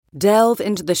Delve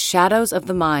into the shadows of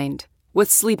the mind with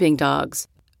Sleeping Dogs,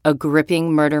 a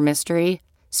gripping murder mystery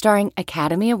starring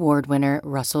Academy Award winner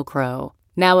Russell Crowe.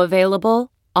 Now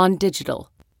available on digital.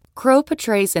 Crowe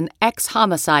portrays an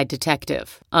ex-homicide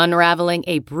detective unraveling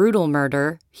a brutal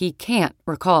murder he can't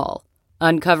recall.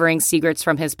 Uncovering secrets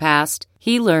from his past,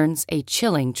 he learns a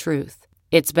chilling truth.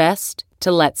 It's best to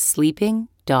let sleeping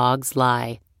dogs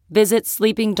lie. Visit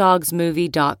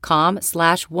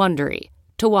sleepingdogsmovie.com/Wondery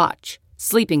to watch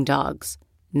Sleeping Dogs,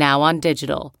 now on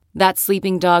digital. That's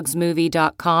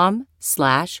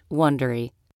sleepingdogsmovie.com/Wondery.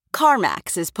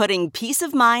 CarMax is putting peace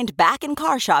of mind back in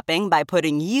car shopping by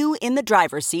putting you in the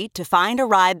driver's seat to find a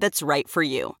ride that's right for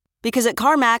you. Because at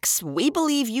CarMax, we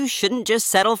believe you shouldn't just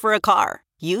settle for a car.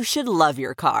 You should love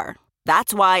your car.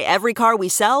 That's why every car we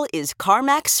sell is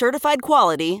CarMax certified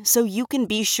quality, so you can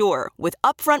be sure with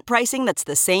upfront pricing that's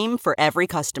the same for every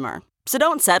customer. So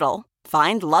don't settle.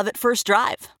 Find love at first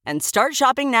drive and start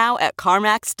shopping now at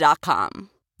CarMax.com.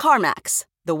 CarMax,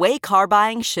 the way car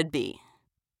buying should be.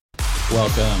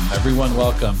 Welcome, everyone.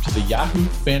 Welcome to the Yahoo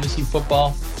Fantasy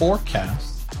Football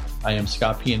Forecast. I am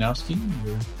Scott Pianowski.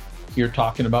 We're here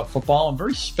talking about football. A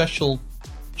very special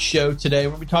show today.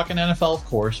 We're going to be talking NFL, of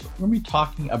course, but we're going to be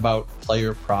talking about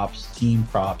player props, team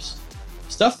props,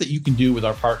 stuff that you can do with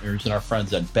our partners and our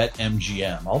friends at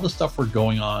BetMGM. All the stuff we're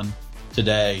going on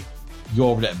today. Go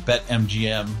over to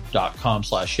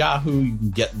betmgm.com/Yahoo. You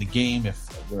can get in the game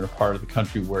if we're in a part of the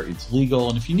country where it's legal.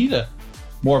 And if you need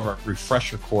more of a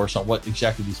refresher course on what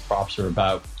exactly these props are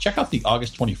about, check out the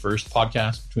August 21st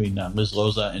podcast between Liz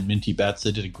Loza and Minty Betts.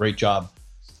 They did a great job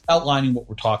outlining what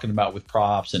we're talking about with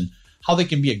props and how they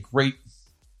can be a great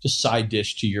just side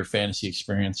dish to your fantasy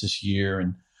experience this year.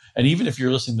 And even if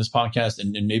you're listening to this podcast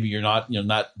and maybe you're not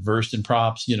versed in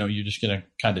props, you're just going to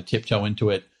kind of tiptoe into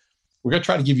it. We're going to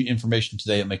try to give you information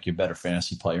today that make you a better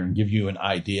fantasy player and give you an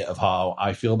idea of how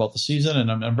I feel about the season. And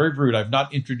I'm very rude. I've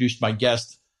not introduced my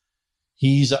guest.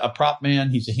 He's a prop man.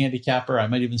 He's a handicapper. I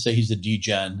might even say he's a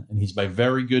DGen. And he's my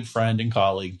very good friend and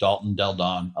colleague, Dalton Del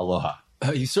Don. Aloha.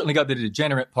 You certainly got the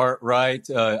degenerate part right.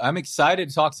 I'm excited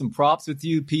to talk some props with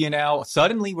you, P and L.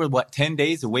 Suddenly, we're 10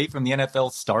 days away from the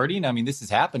NFL starting? I mean, this is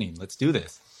happening. Let's do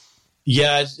this.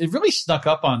 Yeah, it really snuck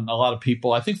up on a lot of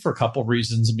people. I think for a couple of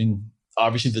reasons. I mean,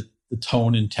 obviously the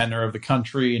tone and tenor of the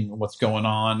country and what's going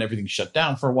on, everything's shut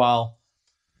down for a while.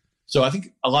 So I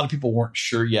think a lot of people weren't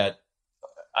sure yet.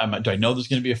 Do I know there's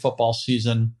going to be a football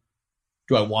season?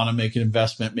 Do I want to make an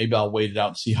investment? Maybe I'll wait it out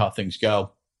and see how things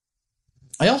go.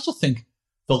 I also think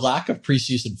the lack of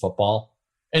preseason football,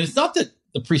 and it's not that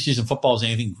the preseason football is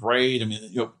anything great. I mean,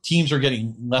 teams are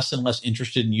getting less and less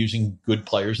interested in using good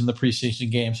players in the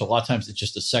preseason game. So a lot of times it's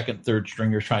just a second, third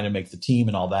stringer trying to make the team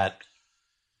and all that.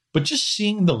 But just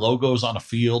seeing the logos on a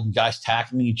field and guys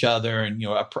tackling each other and,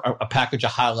 a package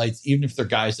of highlights, even if they're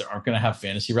guys that aren't going to have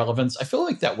fantasy relevance, I feel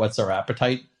like that whets our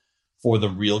appetite for the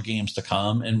real games to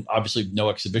come. And obviously no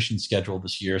exhibition scheduled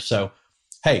this year. So,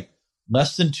 hey,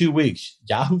 less than 2 weeks,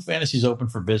 Yahoo Fantasy is open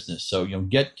for business. So,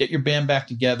 get your band back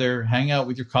together, hang out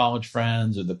with your college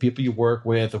friends or the people you work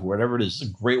with or whatever it is. It's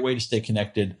a great way to stay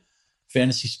connected.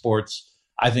 Fantasy sports,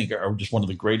 I think, are just one of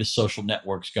the greatest social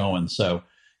networks going. So,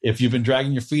 if you've been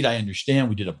dragging your feet, I understand.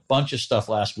 We did a bunch of stuff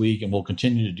last week, and we'll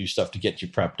continue to do stuff to get you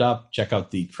prepped up. Check out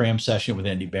the Cram session with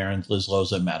Andy Behrens, Liz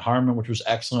Loza, and Matt Harmon, which was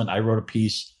excellent. I wrote a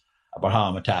piece about how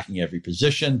I'm attacking every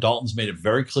position. Dalton's made it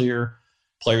very clear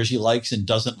players he likes and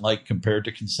doesn't like compared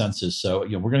to consensus. So,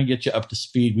 we're going to get you up to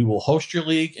speed. We will host your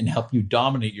league and help you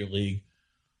dominate your league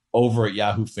over at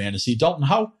Yahoo Fantasy. Dalton,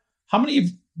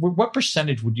 what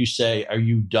percentage would you say are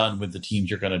you done with the teams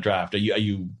you're going to draft? Are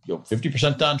you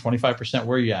 50% done, 25%?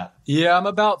 Where are you at? Yeah, I'm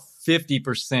about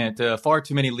 50%. Far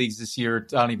too many leagues this year.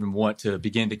 I don't even want to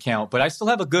begin to count, but I still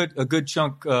have a good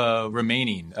chunk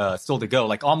remaining still to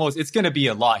go. Almost, it's going to be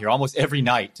a lot here. Almost every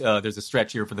night there's a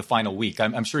stretch here for the final week.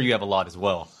 I'm sure you have a lot as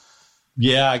well.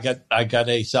 Yeah, I got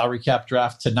a salary cap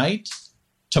draft tonight,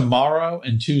 tomorrow,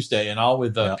 and Tuesday, and all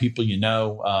with people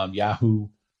Yahoo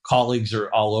colleagues are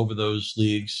all over those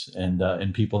leagues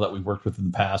and people that we've worked with in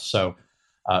the past. So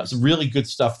some really good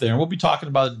stuff there. And we'll be talking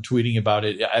about it and tweeting about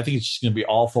it. I think it's just going to be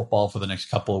all football for the next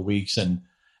couple of weeks. And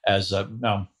as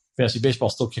now fantasy baseball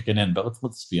is still kicking in, but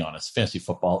let's be honest, fantasy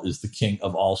football is the king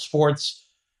of all sports.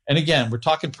 And again, we're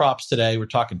talking props today. We're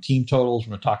talking team totals.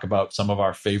 We're going to talk about some of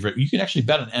our favorite. You can actually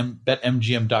bet on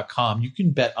betmgm.com. You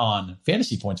can bet on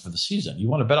fantasy points for the season. You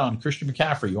want to bet on Christian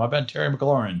McCaffrey. You want to bet on Terry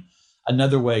McLaurin.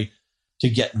 Another way to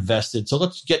get invested. So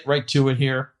let's get right to it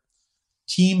here.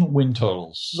 Team win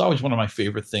totals. This is always one of my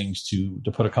favorite things to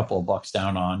put a couple of bucks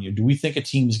down on. Do we think a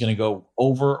team is going to go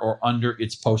over or under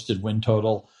its posted win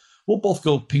total? we'll both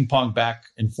go ping pong back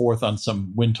and forth on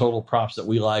some win total props that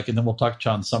we like, and then we'll touch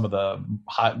on some of the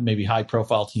high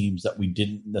profile teams that we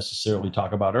didn't necessarily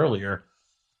talk about earlier.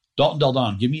 Dalton Del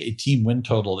Don, give me a team win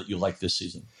total that you like this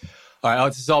season. All right,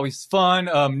 Alex, this is always fun.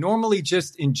 Normally,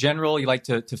 just in general, you like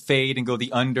to fade and go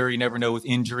the under. You never know with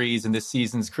injuries, and this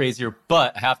season's crazier.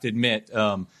 But I have to admit,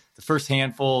 the first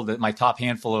handful, my top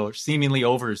handful are seemingly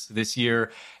overs this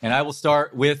year. And I will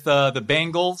start with the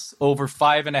Bengals over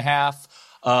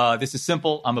 5.5. This is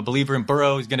simple. I'm a believer in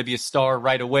Burrow. He's going to be a star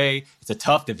right away. It's a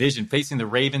tough division. Facing the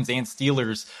Ravens and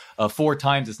Steelers 4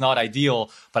 times is not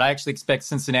ideal, but I actually expect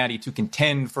Cincinnati to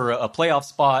contend for a playoff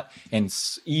spot and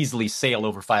easily sail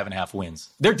over 5.5 wins.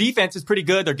 Their defense is pretty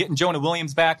good. They're getting Jonah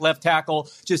Williams back, left tackle,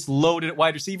 just loaded at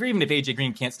wide receiver. Even if A.J.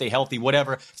 Green can't stay healthy,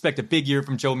 whatever, expect a big year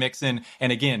from Joe Mixon.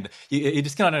 And again, you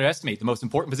just cannot underestimate the most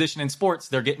important position in sports.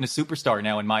 They're getting a superstar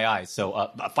now in my eyes. So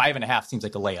 5.5 seems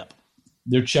like a layup.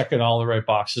 They're checking all the right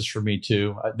boxes for me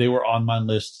too. They were on my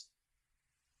list.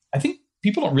 I think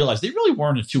people don't realize they really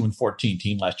weren't a 2-14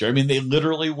 team last year. I mean, they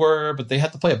literally were, but they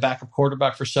had to play a backup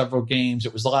quarterback for several games.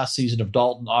 It was the last season of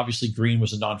Dalton. Obviously, Green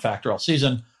was a non-factor all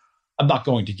season. I'm not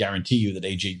going to guarantee you that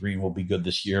A.J. Green will be good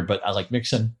this year, but I like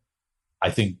Mixon.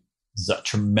 I think there's a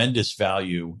tremendous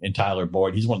value in Tyler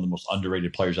Boyd. He's one of the most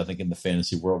underrated players, I think, in the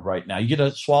fantasy world right now. You get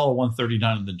to swallow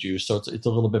 139 in the juice, so it's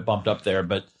a little bit bumped up there,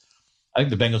 but I think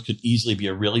the Bengals could easily be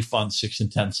a really fun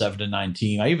 6-10, 7-9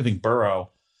 team. I even think Burrow,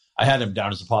 I had him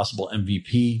down as a possible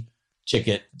MVP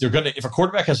ticket. They're going to, if a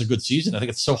quarterback has a good season, I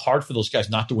think it's so hard for those guys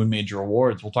not to win major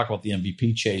awards. We'll talk about the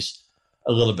MVP chase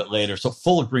a little bit later. So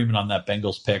full agreement on that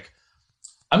Bengals pick.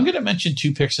 I'm going to mention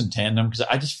 2 picks in tandem because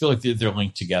I just feel like they're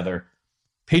linked together.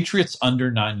 Patriots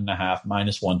under 9.5,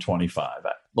 minus 125.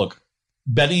 Look,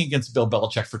 betting against Bill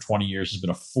Belichick for 20 years has been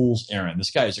a fool's errand.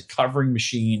 This guy is a covering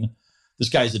machine. This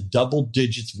guy is a double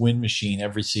digits win machine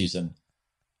every season.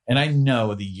 And I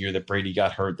know the year that Brady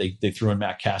got hurt, they threw in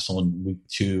Matt Castle in week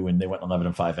 2 and they went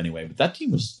 11-5 anyway. But that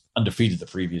team was undefeated the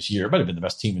previous year. It might have been the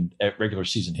best team in regular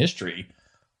season history.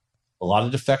 A lot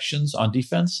of defections on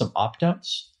defense, some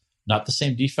opt-outs, not the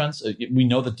same defense. We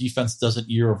know the defense doesn't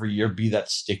year over year be that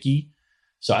sticky.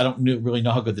 So I don't really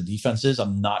know how good the defense is.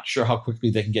 I'm not sure how quickly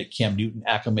they can get Cam Newton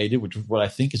acclimated, which is what I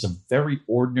think is a very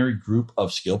ordinary group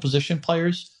of skill position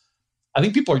players. I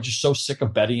think people are just so sick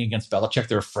of betting against Belichick.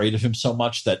 They're afraid of him so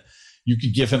much that you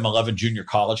could give him 11 junior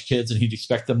college kids and he'd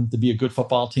expect them to be a good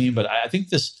football team. But I think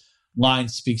this line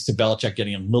speaks to Belichick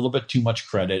getting a little bit too much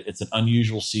credit. It's an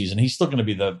unusual season. He's still going to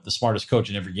be the smartest coach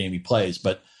in every game he plays,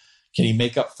 but can he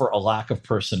make up for a lack of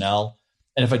personnel?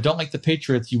 And if I don't like the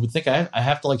Patriots, you would think I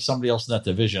have to like somebody else in that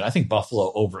division. I think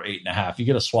Buffalo over 8.5. You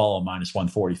get a swallow minus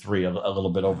 143, a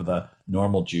little bit over the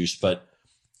normal juice. But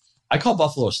I call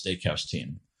Buffalo a steakhouse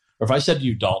team. Or if I said to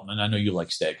you, Dalton, and I know you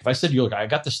like steak, if I said to you, look, I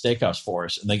got the steakhouse for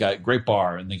us, and they got a great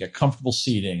bar, and they got comfortable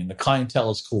seating, and the clientele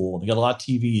is cool, and they got a lot of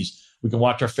TVs, we can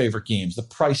watch our favorite games, the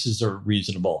prices are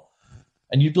reasonable.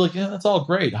 And you'd be like, yeah, that's all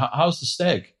great. How's the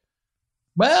steak?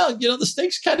 Well, the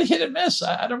steak's kind of hit and miss.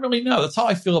 I don't really know. That's how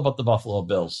I feel about the Buffalo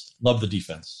Bills. Love the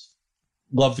defense.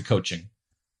 Love the coaching.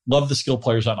 Love the skill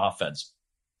players on offense.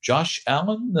 Josh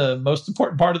Allen, the most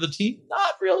important part of the team,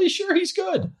 not really sure he's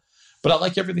good. But I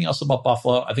like everything else about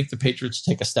Buffalo. I think the Patriots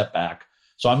take a step back.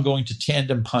 So I'm going to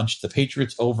tandem punch the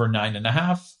Patriots over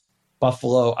 9.5.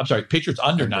 Patriots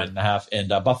under 9.5 and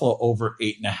Buffalo over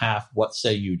 8.5. What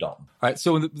say you, Dalton? All right.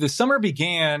 So when the summer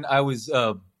began, I was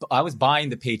buying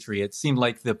the Patriots. Seemed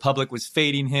like the public was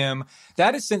fading him.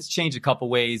 That has since changed a couple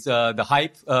ways. The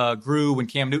hype grew when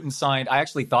Cam Newton signed. I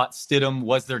actually thought Stidham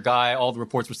was their guy. All the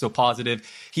reports were so positive.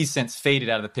 He's since faded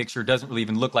out of the picture. Doesn't really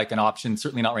even look like an option.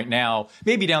 Certainly not right now.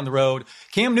 Maybe down the road.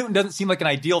 Cam Newton doesn't seem like an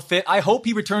ideal fit. I hope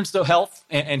he returns to health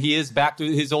and he is back to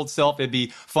his old self. It'd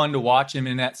be fun to watch him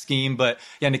in that scheme. But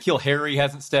yeah, N'Keal Harry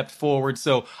hasn't stepped forward.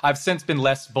 So I've since been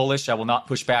less bullish. I will not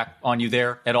push back on you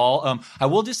there at all. I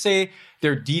will just say,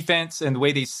 their defense and the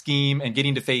way they scheme and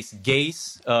getting to face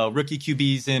Gase, rookie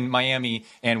QBs in Miami,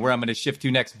 and where I'm going to shift to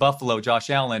next, Buffalo,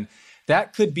 Josh Allen,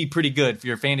 that could be pretty good for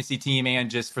your fantasy team and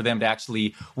just for them to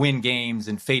actually win games.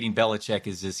 And fading Belichick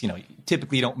is just,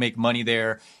 typically you don't make money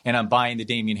there. And I'm buying the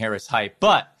Damian Harris hype.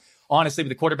 But honestly, with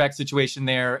the quarterback situation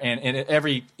there and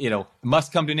every,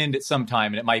 must come to an end at some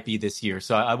time, and it might be this year.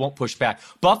 So I won't push back.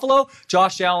 Buffalo,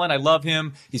 Josh Allen, I love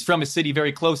him. He's from a city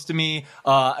very close to me.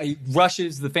 He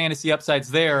rushes the fantasy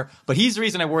upsides there, but he's the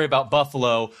reason I worry about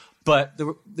Buffalo. But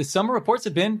the summer reports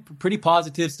have been pretty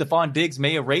positive. Stephon Diggs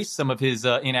may erase some of his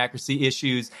inaccuracy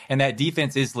issues, and that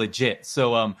defense is legit.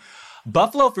 So,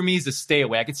 Buffalo for me is a stay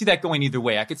away. I could see that going either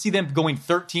way. I could see them going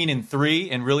 13-3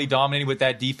 and really dominating with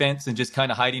that defense and just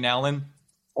kind of hiding Allen.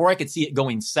 Or I could see it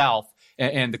going south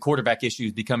and the quarterback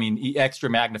issues becoming extra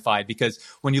magnified, because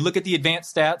when you look at the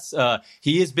advanced stats,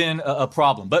 he has been a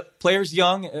problem. But players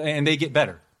young and they get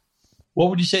better. What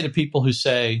would you say to people who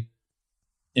say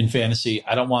in fantasy,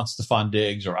 I don't want Stephon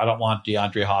Diggs or I don't want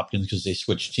DeAndre Hopkins because they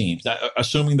switch teams? Now,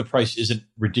 assuming the price isn't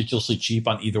ridiculously cheap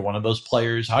on either one of those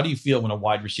players, how do you feel when a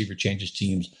wide receiver changes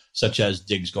teams, such as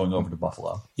Diggs going over to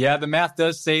Buffalo? Yeah, the math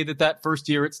does say that first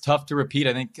year it's tough to repeat.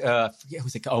 I think, it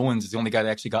was like Owens is the only guy that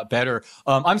actually got better.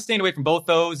 I'm staying away from both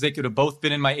those. They could have both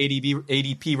been in my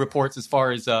ADP reports as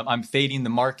far as I'm fading the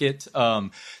market.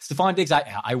 Stephon Diggs,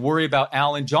 I worry about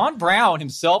Allen. John Brown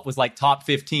himself was like top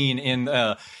 15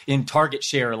 in target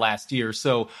share last year.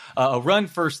 So a run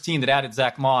first team that added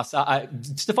Zach Moss.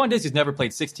 Stephon Diggs has never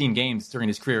played 16 games during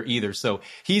his career either. So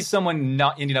he's someone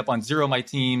not ending up on zero of my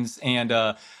teams. And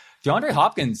DeAndre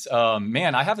Hopkins,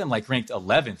 man, I have him like ranked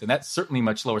 11th, and that's certainly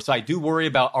much lower. So I do worry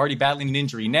about already battling an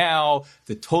injury now,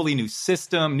 the totally new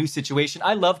system, new situation.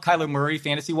 I love Kyler Murray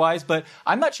fantasy-wise, but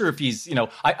I'm not sure if he's,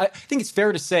 I think it's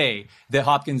fair to say that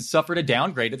Hopkins suffered a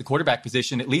downgrade at the quarterback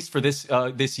position, at least for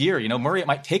this year. Murray, it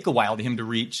might take a while to him to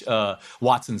reach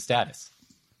Watson's status.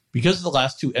 Because the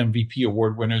last two MVP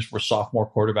award winners were sophomore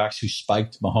quarterbacks who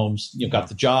spiked, Mahomes got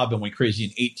the job and went crazy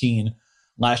in 18.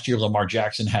 Last year, Lamar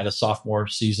Jackson had a sophomore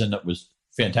season that was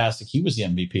fantastic. He was the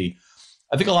MVP.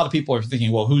 I think a lot of people are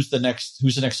thinking, well, who's the next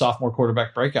sophomore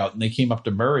quarterback breakout? And they came up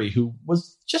to Murray, who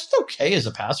was just okay as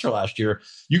a passer last year.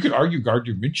 You could argue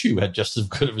Gardner Minshew had just as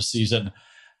good of a season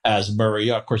as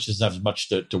Murray. Of course, he doesn't have as much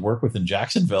to work with in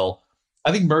Jacksonville.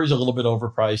 I think Murray's a little bit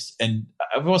overpriced. And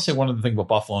I want to say one other thing about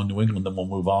Buffalo and New England, then we'll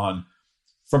move on.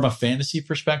 From a fantasy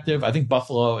perspective, I think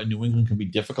Buffalo and New England can be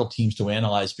difficult teams to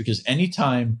analyze, because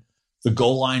anytime the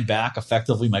goal line back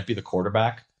effectively might be the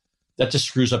quarterback, that just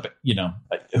screws up,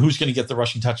 who's going to get the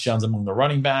rushing touchdowns among the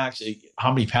running backs,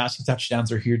 how many passing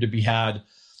touchdowns are here to be had.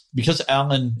 Because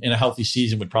Allen in a healthy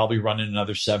season would probably run in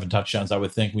another 7 touchdowns, I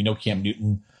would think. We know Cam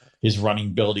Newton, his running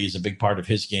ability is a big part of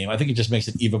his game. I think it just makes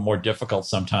it even more difficult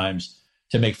sometimes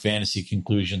to make fantasy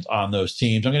conclusions on those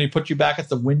teams. I'm going to put you back at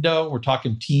the window. We're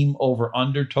talking team over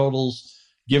under totals.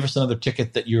 Give us another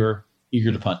ticket that you're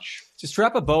eager to punch. To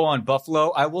strap a bow on Buffalo,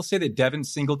 I will say that Devin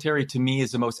Singletary, to me,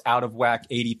 is the most out-of-whack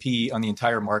ADP on the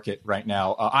entire market right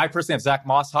now. I personally have Zach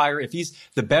Moss higher. If he's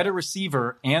the better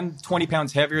receiver and 20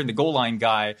 pounds heavier than the goal line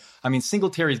guy, I mean,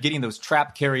 Singletary is getting those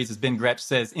trap carries, as Ben Gretsch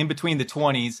says, in between the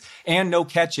 20s and no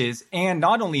catches. And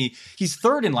not only, he's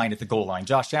third in line at the goal line.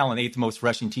 Josh Allen, 8th most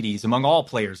rushing TDs among all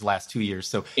players the last 2 years.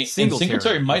 So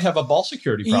Singletary might have a ball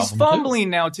security problem. He's fumbling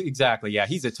now, too. Exactly. Yeah,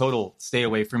 he's a total stay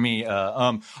away from me.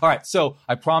 All right, so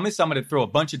I promise I'm going to throw a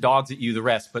bunch of dogs at you, the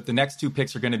rest, but the next 2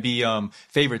 picks are going to be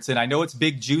favorites. And I know it's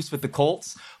big juice with the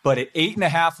Colts, but at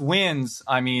 8.5 wins,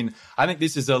 I mean, I think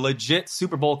this is a legit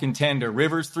Super Bowl contender.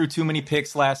 Rivers threw too many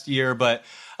picks last year, but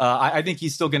I think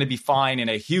he's still going to be fine, and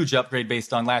a huge upgrade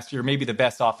based on last year. Maybe the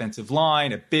best offensive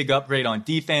line, a big upgrade on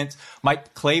defense.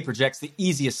 Mike Clay projects the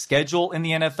easiest schedule in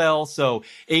the NFL. So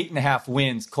 8.5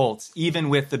 wins, Colts, even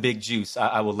with the big juice,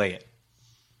 I will lay it.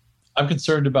 I'm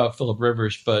concerned about Phillip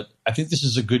Rivers, but I think this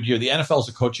is a good year. The NFL is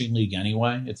a coaching league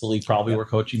anyway. It's the league probably where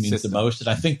coaching means the most. And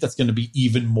I think that's going to be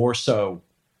even more so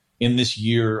in this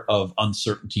year of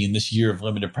uncertainty, in this year of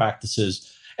limited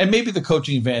practices. And maybe the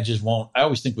coaching advantages won't. I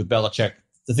always think with Belichick,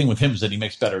 the thing with him is that he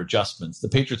makes better adjustments. The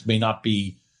Patriots may not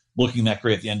be looking that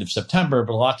great at the end of September,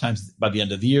 but a lot of times by the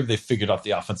end of the year, they've figured out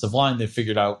the offensive line. They've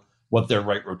figured out what their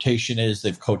right rotation is.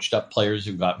 They've coached up players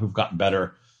who've gotten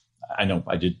better. I know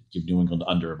I did give New England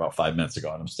under about 5 minutes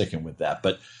ago, and I'm sticking with that.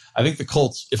 But I think the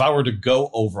Colts, if I were to go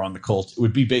over on the Colts, it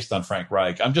would be based on Frank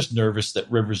Reich. I'm just nervous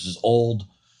that Rivers is old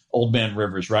man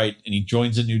Rivers, right? And he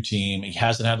joins a new team. He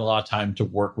hasn't had a lot of time to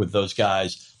work with those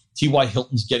guys. T.Y.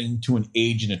 Hilton's getting to an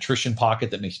age and attrition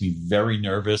pocket that makes me very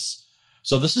nervous.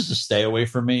 So this is a stay away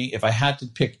for me. If I had to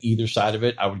pick either side of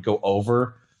it, I would go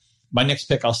over. My next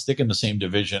pick, I'll stick in the same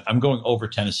division. I'm going over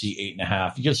Tennessee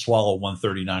 8.5. You get to swallow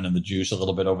 139 on the juice, a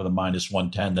little bit over the minus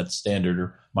 110. That's standard,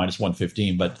 or minus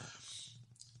 115. But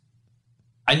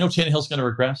I know Tannehill's going to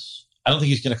regress. I don't think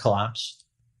he's going to collapse.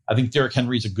 I think Derrick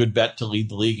Henry's a good bet to lead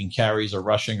the league in carries or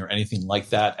rushing or anything like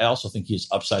that. I also think he has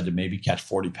upside to maybe catch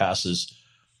 40 passes.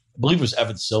 I believe it was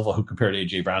Evan Silva who compared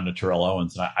A.J. Brown to Terrell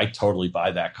Owens, and I totally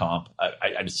buy that comp.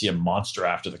 I just see a monster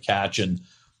after the catch, and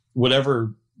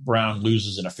whatever Brown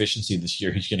loses in efficiency this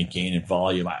year, he's going to gain in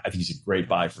volume. I think he's a great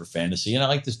buy for fantasy. And I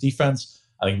like this defense.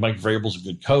 I think Mike Vrabel's a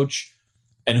good coach.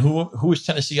 And who is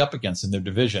Tennessee up against in their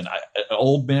division?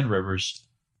 Old man Rivers,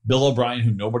 Bill O'Brien,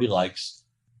 who nobody likes,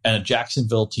 and a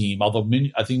Jacksonville team. Although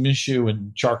I think Minshew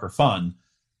and Chark are fun,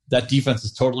 that defense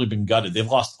has totally been gutted. They've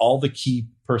lost all the key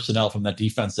personnel from that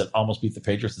defense that almost beat the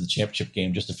Patriots in the championship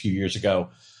game just a few years ago.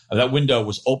 That window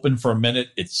was open for a minute.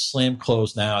 It's slammed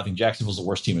closed now. I think Jacksonville's the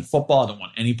worst team in football. I don't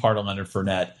want any part of Leonard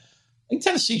Fournette. I think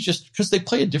Tennessee's just because they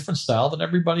play a different style than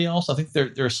everybody else. I think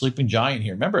they're a sleeping giant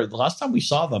here. Remember, the last time we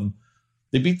saw them,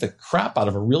 they beat the crap out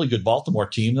of a really good Baltimore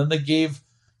team. Then they gave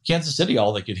Kansas City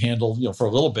all they could handle, for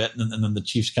a little bit, and then the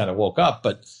Chiefs kind of woke up.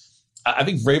 But I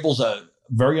think Vrabel's a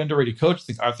very underrated coach. I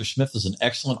think Arthur Smith is an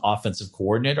excellent offensive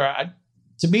coordinator.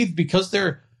 To me, because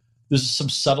there's some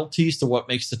subtleties to what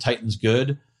makes the Titans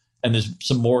good, and there's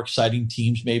some more exciting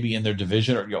teams maybe in their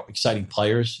division or exciting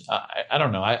players. I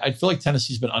don't know. I feel like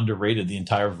Tennessee's been underrated the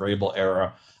entire Vrabel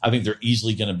era. I think they're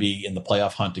easily going to be in the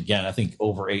playoff hunt again. I think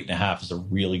over 8.5 is a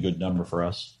really good number for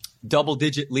us.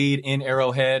 Double-digit lead in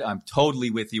Arrowhead. I'm totally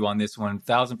with you on this one,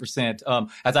 1,000%.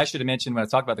 As I should have mentioned when I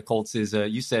talked about the Colts, is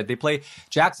you said they play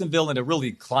Jacksonville and a really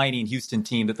declining Houston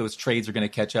team that those trades are going to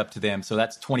catch up to them. So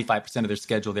that's 25% of their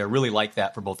schedule. They're really like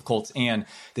that for both the Colts and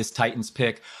this Titans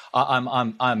pick.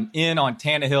 I'm in on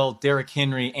Tannehill, Derrick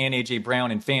Henry, and A.J.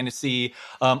 Brown in fantasy.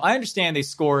 I understand they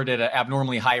scored at an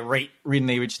abnormally high rate when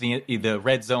they reached the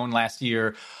red zone last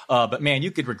year. But, man, you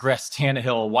could regress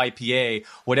Tannehill, YPA,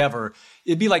 whatever.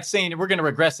 It'd be like saying we're going to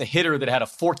regress a hitter that had a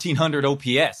 1,400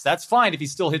 OPS. That's fine if he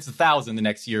still hits 1,000 the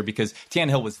next year because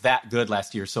Tannehill was that good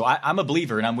last year. So I'm a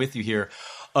believer, and I'm with you here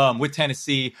with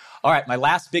Tennessee. All right, my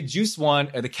last big juice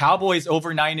one, the Cowboys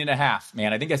over 9.5.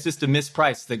 Man, I think that's just a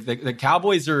mispriced. The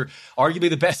Cowboys are arguably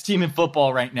the best team in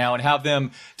football right now, and have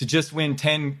them to just win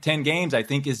 10 games, I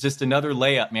think, is just another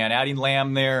layup, man. Adding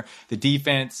Lamb there, the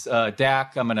defense,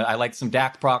 Dak. I like some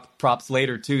Dak props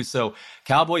later too. So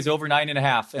Cowboys over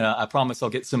 9.5, and I promise I'll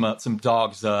get some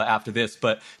dogs after this.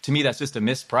 But to me, that's just a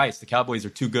misprice. The Cowboys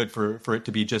are too good for it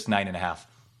to be just 9.5.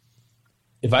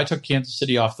 If I took Kansas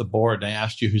City off the board and I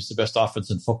asked you who's the best offense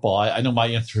in football, I know my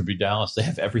answer would be Dallas. They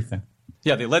have everything.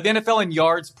 Yeah, they led the NFL in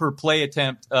yards per play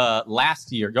attempt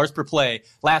yards per play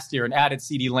last year, and added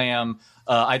CeeDee Lamb.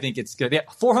 I think it's good. They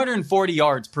had 440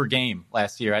 yards per game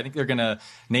last year. I think they're going to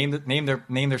name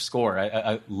their score.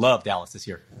 I love Dallas this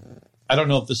year. I don't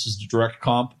know if this is a direct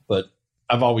comp, but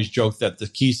I've always joked that the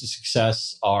keys to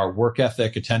success are work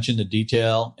ethic, attention to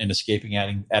detail, and escaping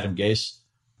Adam Gase.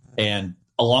 And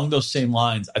along those same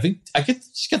lines, I think I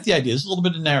just get the idea. This is a little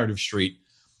bit of narrative street,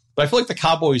 but I feel like the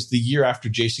Cowboys, the year after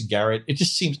Jason Garrett, it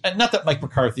just seems, not that Mike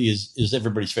McCarthy is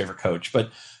everybody's favorite coach,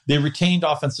 but they retained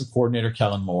offensive coordinator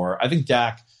Kellen Moore. I think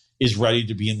Dak is ready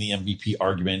to be in the MVP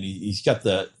argument. He's got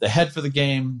the head for the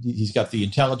game. He's got the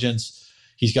intelligence.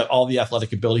 He's got all the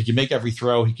athletic ability. He can make every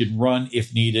throw. He can run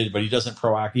if needed, but he doesn't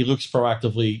he looks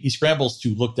proactively. He scrambles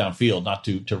to look downfield, not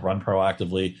to run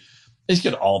proactively. He's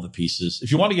got all the pieces.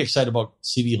 If you want to get excited about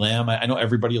CeeDee Lamb, I know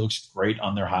everybody looks great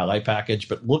on their highlight package,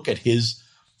 but look at he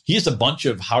has a bunch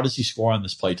of how does he score on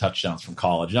this play touchdowns from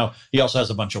college. Now, he also has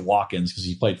a bunch of walk-ins because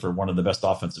he played for one of the best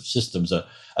offensive systems, a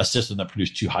system that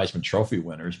produced 2 Heisman Trophy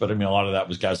winners. But, a lot of that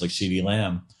was guys like CeeDee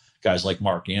Lamb, guys like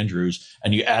Mark Andrews,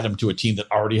 and you add him to a team that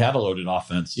already had a loaded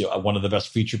offense. One of the best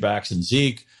feature backs in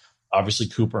Zeke. Obviously,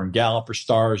 Cooper and Gallup are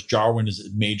stars. Jarwin is a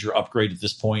major upgrade at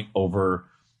this point over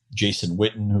Jason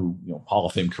Witten, who, Hall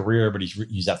of Fame career, but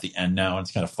he's at the end now. And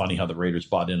it's kind of funny how the Raiders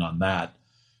bought in on that.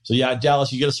 So yeah,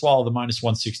 Dallas, you got to swallow the minus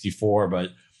 164,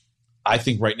 but I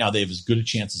think right now they have as good a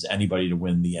chance as anybody to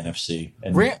win the NFC.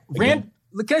 And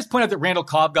can I just point out that Randall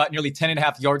Cobb got nearly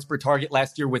 10.5 yards per target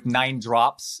last year with 9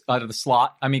 drops out of the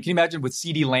slot? Can you imagine with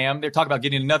CeeDee Lamb? They're talking about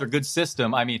getting another good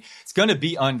system. It's going to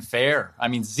be unfair.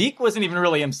 Zeke wasn't even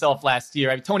really himself last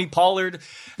year. Tony Pollard,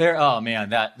 there. Oh man,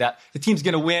 that the team's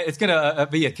going to win. It's going to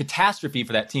be a catastrophe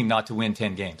for that team not to win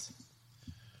 10 games.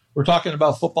 We're talking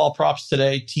about football props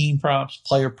today, team props,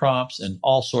 player props, and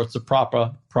all sorts of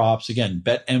props. Again,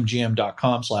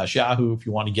 betmgm.com/Yahoo if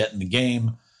you want to get in the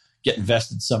game. Get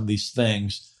invested in some of these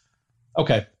things.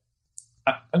 Okay,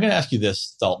 I'm going to ask you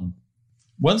this, Dalton.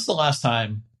 When's the last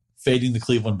time fading the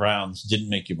Cleveland Browns didn't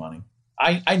make you money?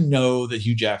 I know that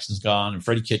Hugh Jackson's gone and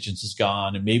Freddie Kitchens is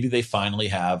gone, and maybe they finally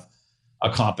have a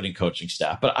competent coaching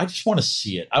staff, but I just want to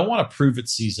see it. I want to prove it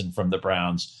season from the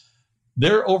Browns.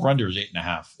 Their over-under is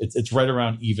 8.5. It's right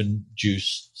around even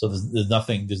juice, so there's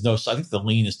nothing. I think the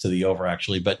lean is to the over,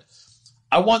 actually, but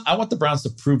I want the Browns to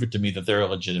prove it to me that they're a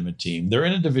legitimate team. They're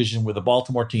in a division with a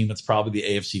Baltimore team that's probably the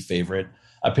AFC favorite,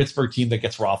 a Pittsburgh team that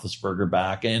gets Roethlisberger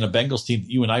back, and a Bengals team that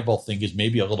you and I both think is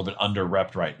maybe a little bit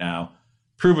under-repped right now.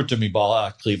 Prove it to me,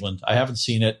 Cleveland. I haven't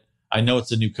seen it. I know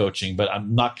it's a new coaching, but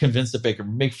I'm not convinced that Baker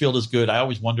Mayfield is good. I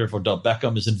always wonder if Odell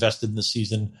Beckham is invested in the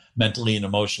season mentally and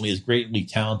emotionally, as greatly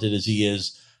talented as he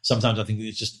is. Sometimes I think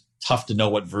it's just tough to know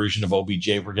what version of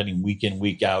OBJ we're getting week in,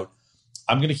 week out.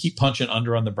 I'm going to keep punching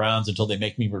under on the Browns until they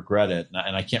make me regret it.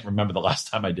 And I can't remember the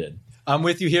last time I did. I'm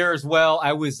with you here as well.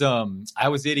 I was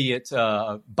idiot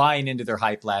buying into their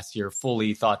hype last year.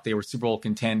 Fully thought they were Super Bowl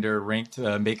contender, ranked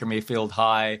Baker Mayfield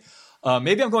high.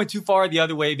 Maybe I'm going too far the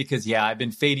other way because, I've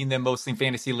been fading them mostly in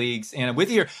fantasy leagues. And with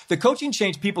you here, the coaching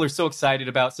change people are so excited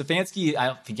about. Stefanski, I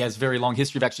don't think he has a very long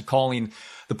history of actually calling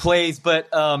the plays, but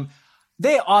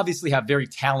they obviously have very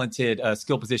talented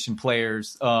skill position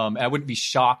players. I wouldn't be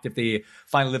shocked if they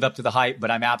finally live up to the hype, but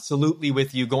I'm absolutely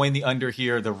with you going the under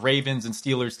here. The Ravens and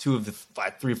Steelers, two of the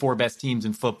 3 or 4 best teams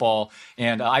in football.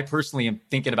 And I personally am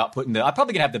thinking about I'm probably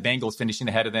going to have the Bengals finishing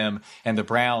ahead of them and the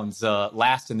Browns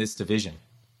last in this division.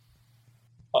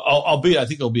 I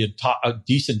think it'll be a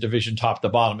decent division top to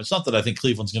bottom. It's not that I think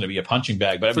Cleveland's going to be a punching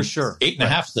bag, but for sure,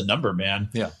 8.5 is the number, man.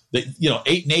 Yeah,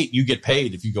 8-8, you get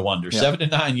paid if you go under.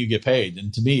 7-9, you get paid.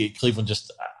 And to me, Cleveland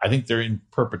I think they're in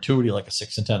perpetuity like a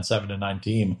 6-10, 7-9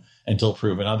 team until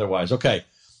proven otherwise. Okay,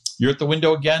 you're at the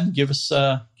window again. Give us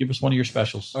one of your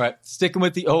specials. All right, sticking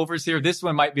with the overs here. This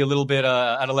one might be a little bit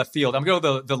out of left field. I'm going to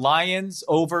go the Lions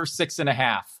over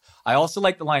 6.5. I also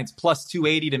like the Lions plus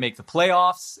 280 to make the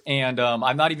playoffs, and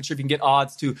I'm not even sure if you can get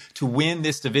odds to win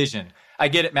this division. I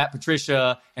get it, Matt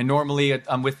Patricia, and normally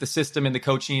I'm with the system and the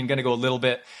coaching, going to go a little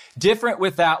bit different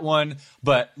with that one,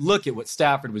 but look at what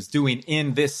Stafford was doing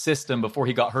in this system before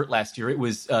he got hurt last year. It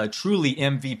was truly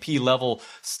MVP level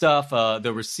stuff.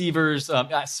 The receivers,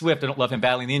 Swift, I don't love him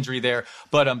battling the injury there,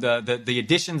 but the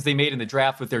additions they made in the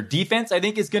draft with their defense, I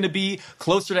think is going to be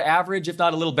closer to average, if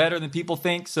not a little better than people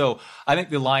think. So I think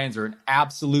the Lions are an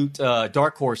absolute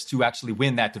dark horse to actually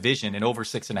win that division and over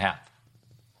 6.5.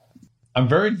 I'm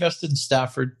very invested in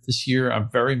Stafford this year. I'm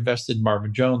very invested in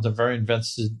Marvin Jones. I'm very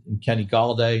invested in Kenny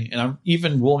Golladay. And I'm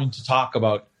even willing to talk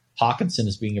about Hawkinson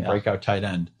as being a breakout tight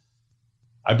end.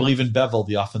 I believe in Bevel,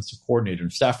 the offensive coordinator.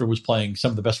 And Stafford was playing some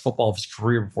of the best football of his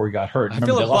career before he got hurt. I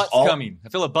feel a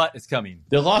butt is coming.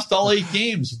 They lost all 8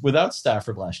 games without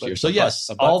Stafford last year. So, yes,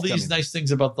 all these nice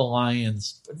things about the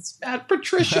Lions. But it's Matt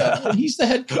Patricia. He's the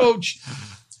head coach.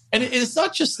 And it's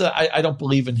not just that I don't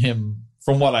believe in him.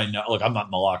 From what I know, look, I'm not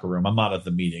in the locker room. I'm not at the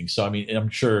meeting. So, I mean, I'm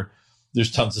sure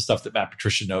there's tons of stuff that Matt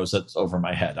Patricia knows that's over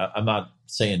my head. I'm not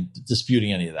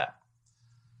disputing any of that.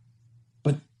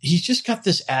 But he's just got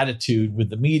this attitude with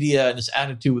the media and this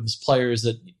attitude with his players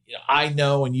that I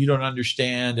know and you don't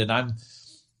understand. And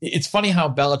it's funny how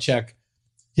Belichick,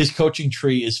 his coaching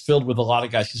tree is filled with a lot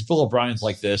of guys because Bill O'Brien's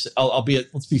like this.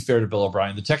 Albeit, let's be fair to Bill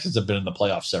O'Brien. The Texans have been in the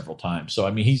playoffs several times. So,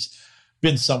 I mean, he's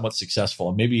been somewhat successful,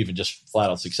 and maybe even just flat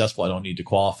out successful. I don't need to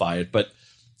qualify it, but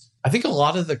I think a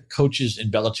lot of the coaches in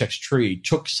Belichick's tree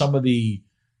took some of the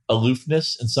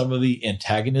aloofness and some of the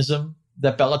antagonism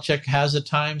that Belichick has at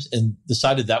times and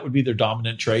decided that would be their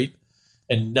dominant trait.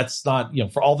 And that's not,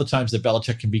 for all the times that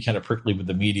Belichick can be kind of prickly with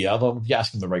the media, although if you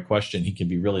ask him the right question, he can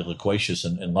be really loquacious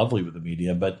and lovely with the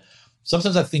media. But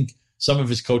sometimes I think some of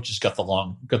his coaches got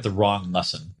the wrong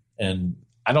lesson. And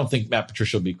I don't think Matt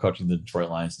Patricia will be coaching the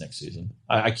Detroit Lions next season.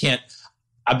 I'm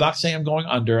not saying I'm going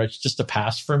under. It's just a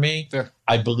pass for me. Fair.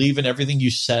 I believe in everything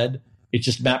you said. It's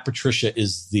just Matt Patricia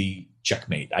is the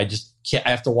checkmate. I just can't.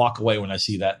 I have to walk away when I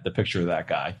see the picture of that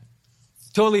guy.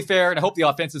 Totally fair, and I hope the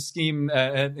offensive scheme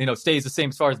stays the same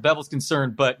as far as Bevel's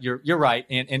concerned. But you're right,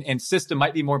 and system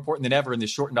might be more important than ever in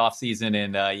this shortened offseason.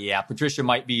 And Patricia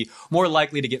might be more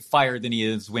likely to get fired than he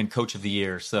is win Coach of the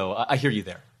Year. So I hear you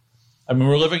there. I mean,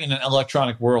 we're living in an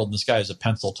electronic world, and this guy has a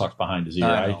pencil tucked behind his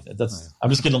ear. I'm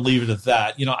just going to leave it at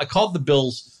that. I called the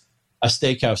Bills a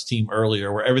steakhouse team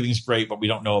earlier where everything's great, but we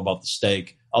don't know about the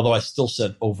steak. Although I still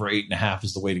said over 8.5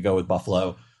 is the way to go with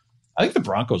Buffalo. I think the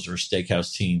Broncos are a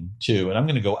steakhouse team too, and I'm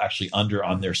going to go actually under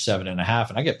on their 7.5,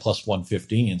 and I get plus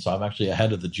 115, so I'm actually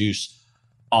ahead of the juice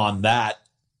on that.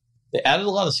 They added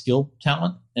a lot of skill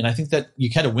talent, and I think that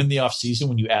you kind of win the offseason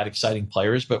when you add exciting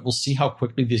players, but we'll see how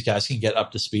quickly these guys can get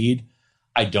up to speed.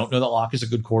 I don't know that Locke is a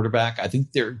good quarterback. I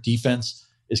think their defense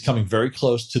is coming very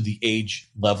close to the age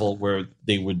level where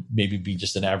they would maybe be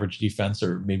just an average defense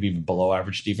or maybe even below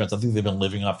average defense. I think they've been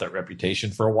living off that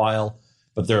reputation for a while,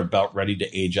 but they're about ready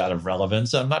to age out of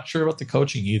relevance. I'm not sure about the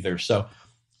coaching either. So,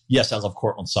 yes, I love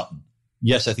Cortland Sutton.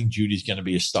 Yes, I think Judy's going to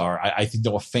be a star. I think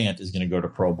Noah Fant is going to go to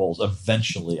Pro Bowls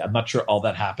eventually. I'm not sure all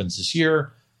that happens this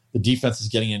year. The defense is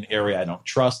getting in an area I don't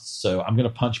trust. So I'm going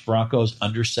to punch Broncos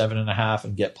under 7.5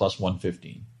 and get plus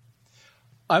 115.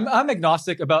 I'm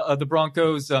agnostic about the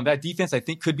Broncos. That defense, I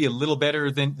think, could be a little better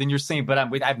than you're saying, but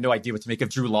I have no idea what to make of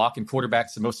Drew Lock, and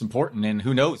quarterback's the most important. And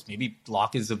who knows? Maybe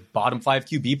Lock is a bottom 5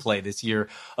 QB play this year.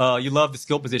 You love the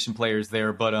skill position players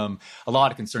there, but a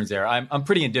lot of concerns there. I'm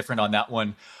pretty indifferent on that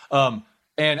one.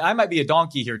 And I might be a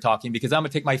donkey here talking because I'm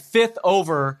going to take my 5th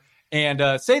over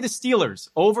And say the Steelers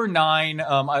over 9.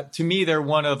 To me, they're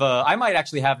one of. I might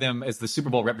actually have them as the Super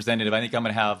Bowl representative.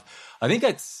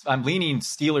 I'm leaning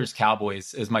Steelers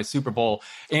Cowboys as my Super Bowl,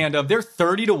 and they're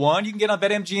 30-1. You can get on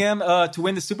BetMGM to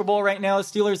win the Super Bowl right now. The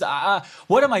Steelers.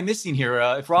 What am I missing here?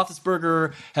 If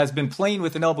Roethlisberger has been playing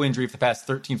with an elbow injury for the past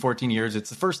 13, 14 years, it's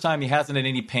the first time he hasn't had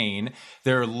any pain.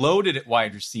 They're loaded at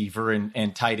wide receiver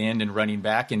and tight end and running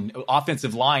back, and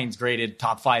offensive lines graded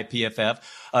top 5 PFF.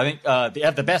 I think they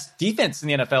have the best defense in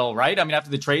the NFL, right? I mean,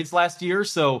 after the trades last year,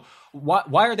 so.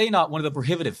 Why are they not one of the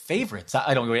prohibitive favorites?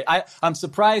 I don't know. I'm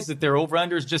surprised that their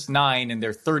over-under is just 9 and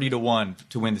they're 30-1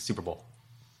 to win the Super Bowl.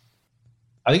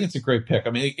 I think it's a great pick.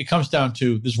 I mean, it comes down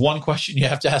to there's one question you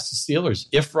have to ask the Steelers: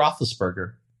 if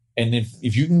Roethlisberger, and if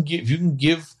you can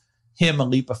give him a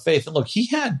leap of faith. And look, he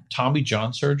had Tommy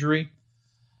John surgery,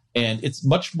 and it's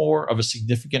much more of a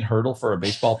significant hurdle for a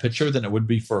baseball pitcher than it would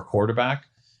be for a quarterback.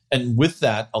 And with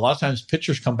that, a lot of times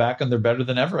pitchers come back and they're better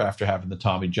than ever after having the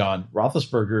Tommy John.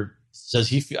 Roethlisberger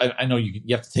says I know you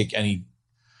have to take any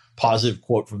positive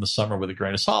quote from the summer with a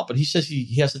grain of salt, but he says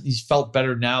he's felt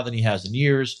better now than he has in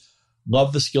years.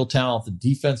 Love the skill talent. The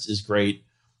defense is great.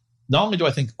 Not only do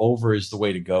I think over is the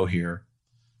way to go here,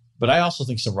 but I also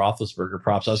think some Roethlisberger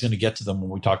props. I was going to get to them when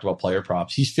we talked about player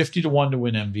props. He's 50-1 to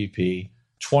win MVP,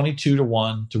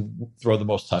 22-1 to throw the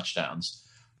most touchdowns.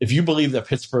 If you believe that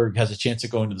Pittsburgh has a chance of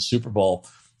going to the Super Bowl,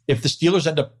 if the Steelers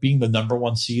end up being the number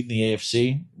 1 seed in the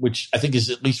AFC, which I think is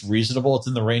at least reasonable, it's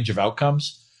in the range of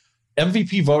outcomes,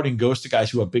 MVP voting goes to guys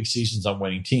who have big seasons on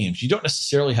winning teams. You don't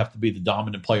necessarily have to be the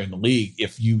dominant player in the league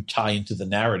if you tie into the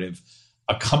narrative.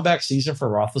 A comeback season for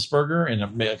Roethlisberger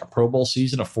and like a Pro Bowl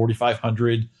season, a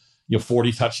 4,500,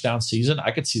 40 touchdown season,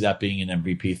 I could see that being an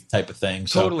MVP type of thing.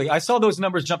 So, totally. I saw those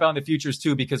numbers jump out in the futures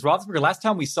too, because Roethlisberger, last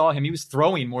time we saw him, he was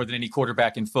throwing more than any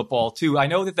quarterback in football too. I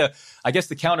know that I guess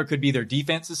the counter could be their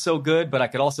defense is so good, but I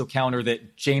could also counter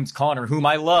that James Conner, whom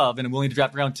I love and I'm willing to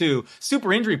draft round 2,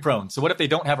 super injury prone. So what if they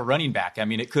don't have a running back? I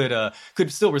mean, it could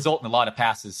still result in a lot of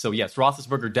passes. So yes,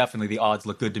 Roethlisberger, definitely the odds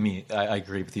look good to me. I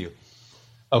agree with you.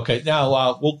 Okay,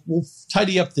 now we'll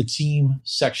tidy up the team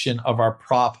section of our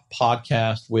prop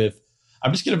podcast with,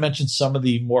 I'm just going to mention some of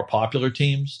the more popular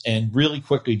teams and really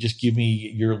quickly just give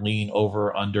me your lean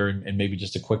over, under, and maybe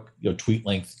just a quick tweet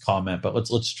length comment. But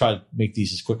let's try to make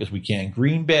these as quick as we can.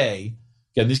 Green Bay,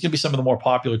 again, these are going to be some of the more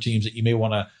popular teams that you may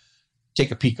want to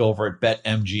take a peek over at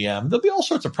BetMGM. There'll be all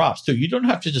sorts of props too. You don't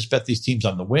have to just bet these teams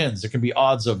on the wins. There can be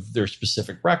odds of their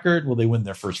specific record. Will they win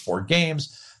their first 4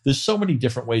 games? There's so many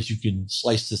different ways you can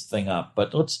slice this thing up.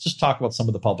 But let's just talk about some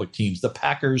of the public teams. The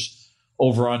Packers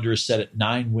over-under is set at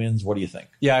 9 wins. What do you think?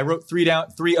 Yeah, I wrote 3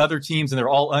 other teams, and they're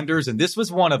all unders, and this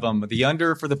was one of them. The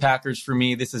under for the Packers, for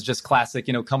me, this is just classic,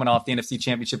 coming off the NFC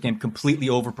Championship game, completely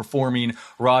overperforming.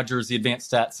 Rodgers, the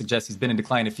advanced stats suggest he's been in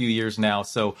decline a few years now.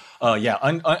 So,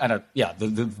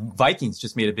 the Vikings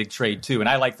just made a big trade, too, and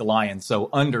I like the Lions, so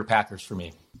under Packers for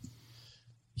me.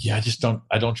 Yeah,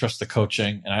 I don't trust the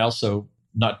coaching, and I also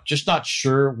not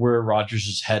sure where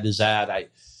Rodgers' head is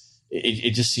at.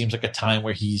 It just seems like a time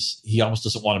where he almost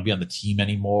doesn't want to be on the team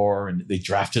anymore, and they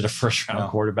drafted a first-round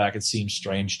quarterback. It seems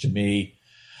strange to me.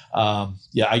 I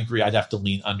agree. I'd have to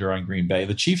lean under on Green Bay.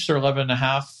 The Chiefs are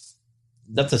 11.5.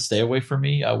 That's a stay away for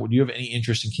me. Would you have any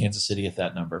interest in Kansas City at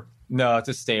that number? No, it's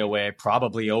a stay away.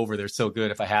 Probably over. They're so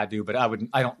good if I had to, but I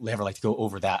don't ever like to go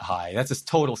over that high. That's a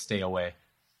total stay away.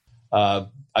 I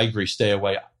agree. Stay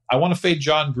away. I want to fade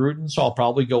John Gruden, so I'll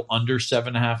probably go under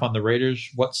 7.5 on the Raiders.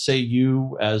 What say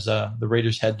you as the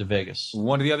Raiders head to Vegas?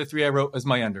 One of the other 3 I wrote as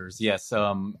my unders. Yes.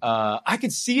 I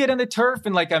could see it on the turf.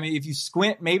 And if you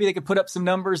squint, maybe they could put up some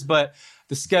numbers, but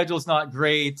the schedule's not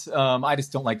great. I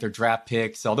just don't like their draft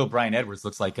picks, although Bryan Edwards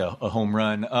looks like a home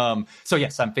run. So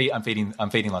yes, I'm fading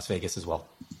Las Vegas as well.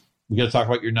 We got to talk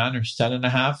about your Niners,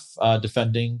 10.5,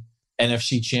 defending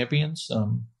NFC champions.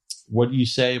 What do you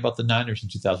say about the Niners in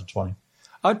 2020?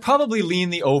 I'd probably lean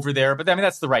the over there, but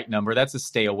that's the right number. That's a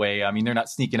stay away. They're not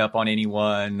sneaking up on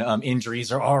anyone.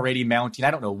 Injuries are already mounting. I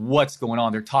don't know what's going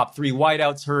on. Their top 3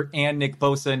 wideouts hurt, and Nick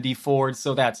Bosa and Dee Ford,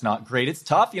 so that's not great. It's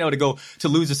tough, to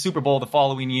lose a Super Bowl the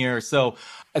following year. So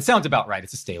it sounds about right.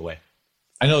 It's a stay away.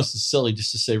 I know this is silly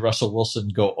just to say Russell Wilson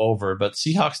go over, but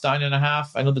Seahawks 9.5.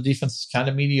 I know the defense is kind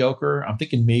of mediocre. I'm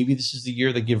thinking maybe this is the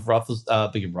year they give Russell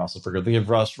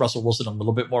Wilson a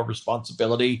little bit more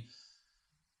responsibility.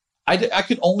 I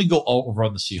could only go over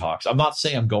on the Seahawks. I'm not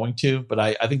saying I'm going to, but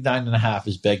I think 9.5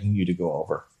 is begging you to go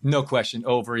over. No question,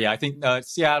 over. Yeah, I think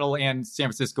Seattle and San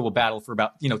Francisco will battle for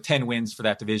about 10 wins for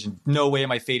that division. No way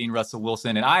am I fading Russell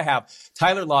Wilson. And I have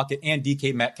Tyler Lockett and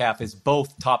DK Metcalf as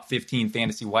both top 15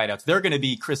 fantasy wideouts. They're going to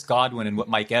be Chris Godwin and what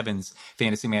Mike Evans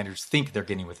fantasy managers think they're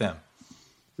getting with them.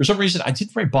 For some reason, I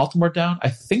didn't write Baltimore down. I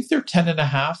think they're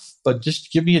 10.5, but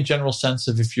just give me a general sense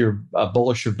of if you're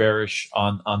bullish or bearish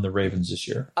on the Ravens this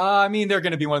year. I mean, they're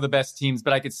going to be one of the best teams,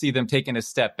 but I could see them taking a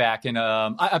step back. And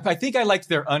I think I liked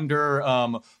their under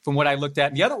from what I looked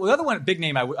at. And the other one, big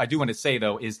name I do want to say,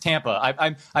 though, is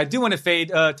Tampa. I do want to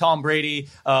fade Tom Brady.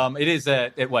 It is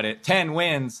at 10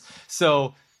 wins.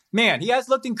 So, man, he has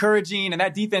looked encouraging, and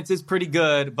that defense is pretty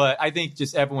good, but I think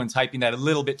just everyone's hyping that a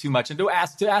little bit too much. And to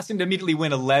ask him to immediately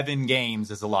win 11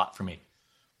 games is a lot for me.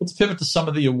 Let's pivot to some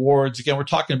of the awards. Again, we're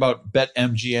talking about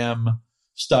BetMGM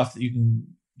stuff that you can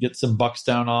get some bucks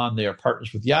down on. They are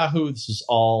partners with Yahoo. This is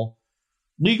all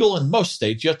legal in most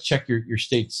states. You have to check your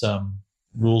state's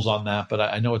rules on that, but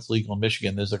I know it's legal in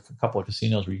Michigan. There's a couple of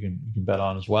casinos where you can bet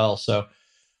on as well. So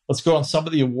let's go on some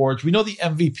of the awards. We know the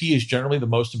MVP is generally the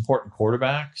most important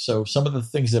quarterback. So some of the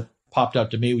things that popped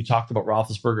out to me, we talked about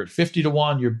Roethlisberger at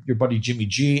 50-1. Your buddy Jimmy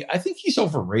G, I think he's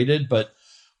overrated, but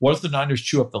what if the Niners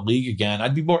chew up the league again?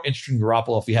 I'd be more interested in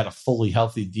Garoppolo if he had a fully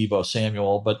healthy Deebo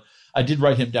Samuel, but I did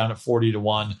write him down at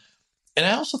 40-1. And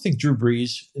I also think Drew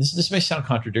Brees, this may sound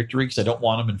contradictory because I don't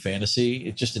want him in fantasy.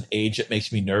 It's just an age that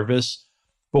makes me nervous.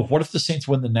 But what if the Saints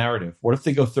win the narrative? What if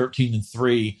they go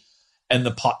 13-3? And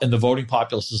the voting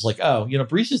populace is like, oh,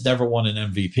 Brees has never won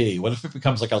an MVP. What if it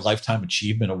becomes like a lifetime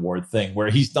achievement award thing where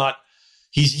he's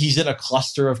in a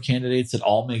cluster of candidates that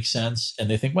all make sense, and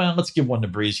they think, well, let's give one to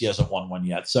Brees. He hasn't won one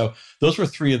yet. So those were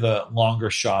three of the longer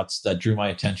shots that drew my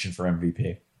attention for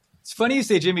MVP. It's funny you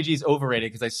say Jimmy G's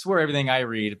overrated because I swear everything I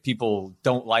read, people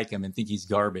don't like him and think he's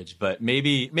garbage. But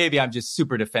maybe I'm just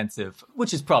super defensive,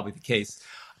 which is probably the case.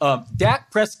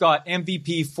 Dak Prescott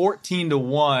MVP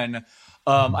 14-1.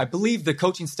 I believe the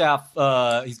coaching staff,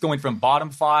 he's going from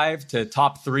bottom 5 to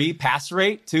top 3 pass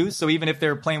rate, too. So even if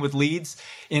they're playing with leads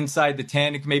inside the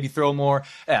 10, it can maybe throw more.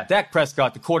 Yeah, Dak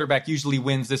Prescott, the quarterback, usually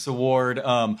wins this award.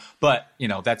 But,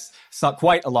 it's not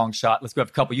quite a long shot. Let's go have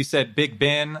a couple. You said Big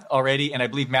Ben already, and I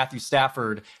believe Matthew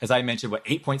Stafford, as I mentioned,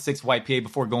 8.6 YPA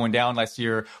before going down last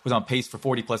year, was on pace for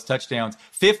 40-plus touchdowns.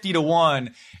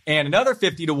 50-1, and another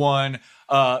 50-1.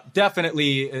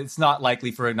 Definitely, it's not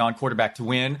likely for a non-quarterback to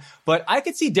win, but I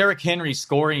could see Derrick Henry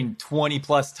scoring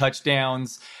 20-plus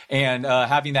touchdowns and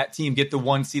having that team get the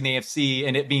 1 seed in the AFC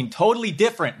and it being totally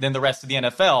different than the rest of the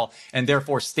NFL and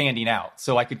therefore standing out.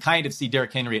 So I could kind of see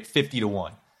Derrick Henry at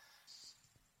 50-1.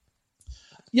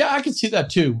 Yeah, I can see that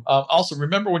too. Also,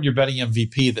 remember when you're betting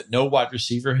MVP that no wide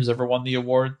receiver has ever won the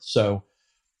award. So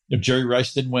Jerry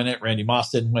Rice didn't win it. Randy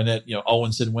Moss didn't win it.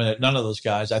 Owens didn't win it. None of those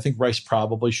guys. I think Rice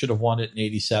probably should have won it in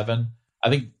 87. I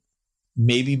think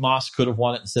maybe Moss could have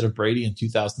won it instead of Brady in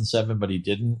 2007, but he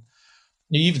didn't.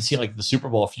 You even see like the Super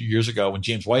Bowl a few years ago when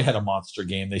James White had a monster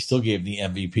game, they still gave the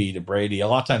MVP to Brady. A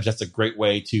lot of times that's a great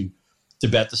way to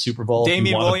bet the Super Bowl.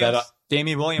 Damian Williams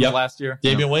last year.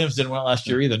 Damian Williams didn't win it last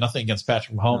year either. Nothing against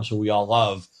Patrick Mahomes, who we all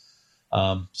love.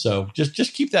 So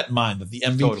just keep that in mind that the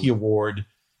MVP award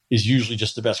is usually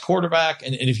just the best quarterback.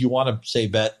 And if you want to say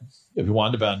if you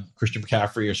wanted to bet on Christian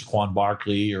McCaffrey or Saquon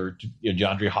Barkley or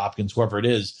DeAndre Hopkins, whoever it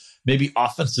is, maybe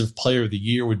offensive player of the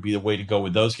year would be the way to go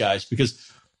with those guys,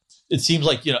 because it seems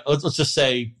like, let's just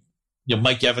say,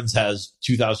 Mike Evans has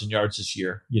 2,000 yards this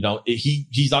year.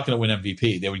 He's not going to win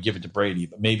MVP. They would give it to Brady,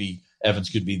 but maybe Evans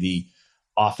could be the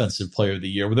offensive player of the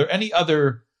year. Were there any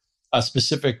other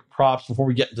specific props before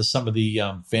we get into some of the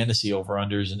fantasy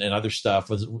over-unders and other stuff?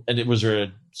 Was there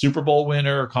a Super Bowl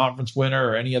winner or conference winner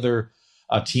or any other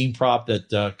team prop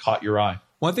that caught your eye?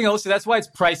 One thing I will say, that's why it's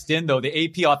priced in, though. The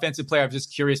AP offensive player, I'm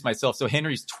just curious myself. So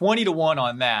Henry's 20-1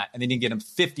 on that, and they didn't get him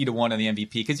 50-1 on the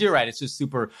MVP, because you're right, it's just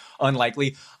super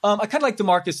unlikely. I kind of like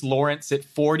DeMarcus Lawrence at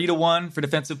 40-1 for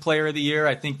defensive player of the year.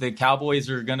 I think the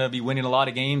Cowboys are going to be winning a lot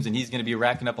of games, and he's going to be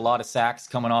racking up a lot of sacks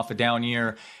coming off a down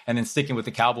year, and then sticking with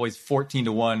the Cowboys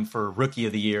 14-1 for rookie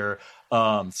of the year.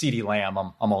 CeeDee Lamb,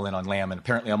 I'm all in on Lamb, and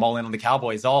apparently I'm all in on the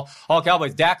Cowboys. All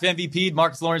Cowboys. Dak for MVP,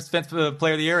 Marcus Lawrence defensive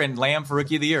player of the year, and Lamb for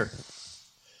rookie of the year.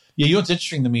 Yeah, what's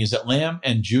interesting to me is that Lamb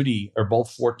and Jeudy are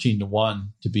both 14-1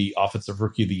 to be offensive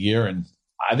rookie of the year, and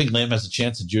I think Lamb has a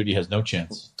chance and Jeudy has no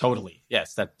chance. Totally,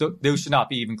 yes. Those should not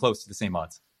be even close to the same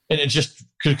odds. And it's just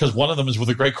because one of them is with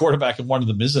a great quarterback and one of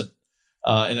them isn't.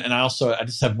 And I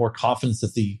just have more confidence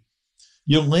that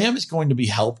Lamb is going to be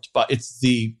helped, but it's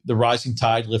the rising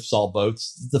tide lifts all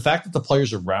boats. The fact that the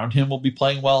players around him will be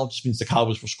playing well just means the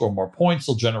Cowboys will score more points,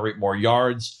 they'll generate more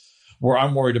yards. Where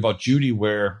I'm worried about Jeudy,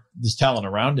 where there's talent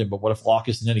around him, but what if Locke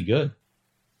isn't any good?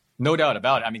 No doubt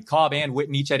about it. I mean, Cobb and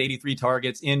Witten each had 83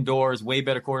 targets indoors, way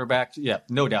better quarterback. Yeah,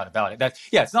 no doubt about it.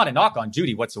 It's not a knock on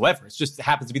Jeudy whatsoever. It just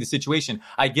happens to be the situation.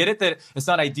 I get it that it's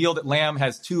not ideal that Lamb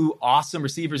has two awesome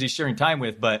receivers he's sharing time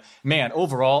with, but man,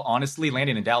 overall, honestly,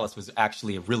 landing in Dallas was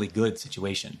actually a really good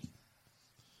situation.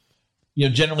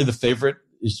 Generally the favorite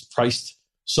is priced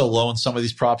so low in some of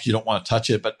these props, you don't want to touch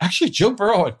it. But actually, Joe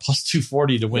Burrow at plus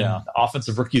 240 to win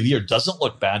Offensive Rookie of the Year doesn't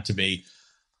look bad to me.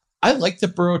 I like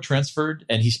that Burrow transferred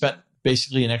and he spent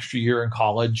basically an extra year in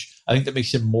college. I think that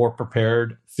makes him more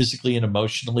prepared physically and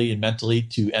emotionally and mentally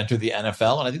to enter the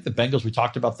NFL. And I think the Bengals, we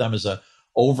talked about them as a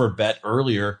over bet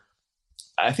earlier.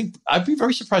 I think I'd be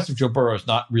very surprised if Joe Burrow is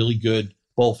not really good,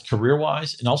 both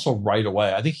career-wise and also right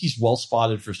away. I think he's well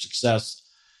spotted for success.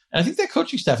 And I think that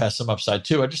coaching staff has some upside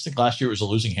too. I just think last year it was a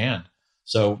losing hand.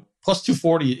 So plus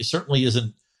 240 it certainly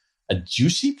isn't a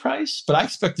juicy price, but I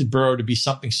expected Burrow to be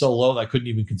something so low that I couldn't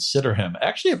even consider him.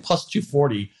 Actually, at plus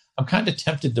 240, I'm kind of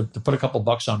tempted to put a couple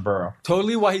bucks on Burrow.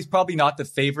 Totally why he's probably not the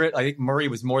favorite. I think Murray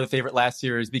was more the favorite last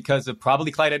year is because of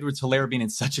probably Clyde Edwards-Helaire being in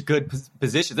such a good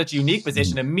position, such a unique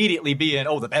position, immediately being,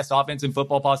 the best offense in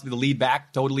football, possibly the lead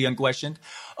back, totally unquestioned.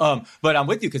 But I'm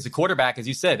with you because the quarterback, as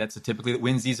you said, that's typically that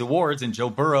wins these awards. And Joe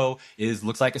Burrow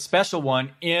looks like a special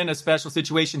one in a special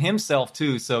situation himself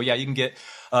too. So yeah, you can get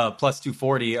plus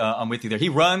 240. I'm with you there. He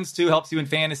runs too, helps you in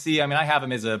fantasy. I mean, I have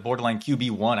him as a borderline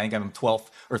QB1. I think I have him 12th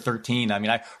or 13. I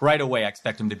mean, right away, I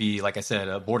expect him to be, like I said,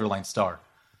 a borderline star.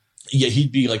 Yeah,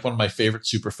 he'd be like one of my favorite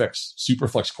superflex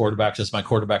quarterbacks as my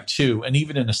quarterback too. And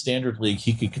even in a standard league,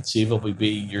 he could conceivably be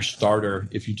your starter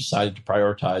if you decided to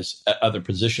prioritize at other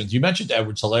positions. You mentioned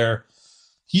Edwards-Helaire.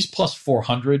 He's plus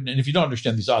 400. And if you don't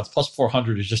understand these odds, plus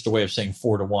 400 is just a way of saying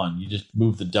 4-1. You just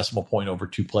move the decimal point over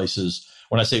two places.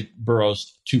 When I say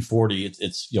Burrow's 240,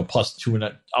 it's plus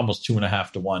almost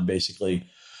 2.5 to 1, basically.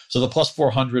 So the plus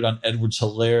 400 on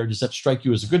Edwards-Helaire, does that strike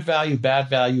you as a good value, bad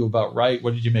value, about right?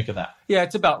 What did you make of that? Yeah,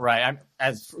 it's about right.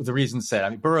 As for the reason said, I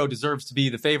mean, Burrow deserves to be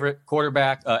the favorite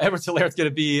quarterback. Edwards-Helaire is going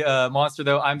to be a monster,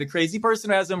 though. I'm the crazy person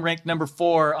who has him ranked number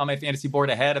 4 on my fantasy board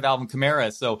ahead of Alvin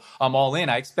Kamara. So I'm all in.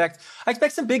 I expect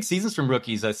some big seasons from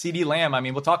rookies. CeeDee Lamb. I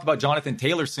mean, we'll talk about Jonathan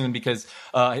Taylor soon because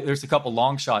there's a couple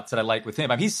long shots that I like with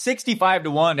him. I mean, he's 65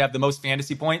 to 1 to have the most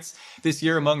fantasy points this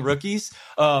year among rookies.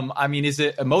 I mean, is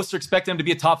it most are expecting him to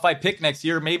be a top 5 pick next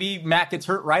year? Maybe Mac gets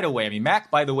hurt right away. I mean,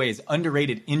 Mac, by the way, is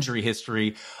underrated injury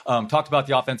history. Talked about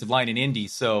the offensive line in Indy.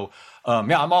 So,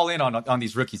 I'm all in on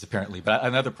these rookies, apparently. But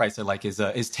another price I like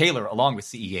is Taylor along with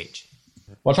CEH.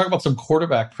 Well, I'll talk about some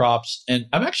quarterback props. And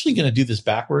I'm actually going to do this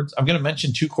backwards. I'm going to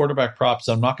mention 2 quarterback props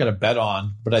I'm not going to bet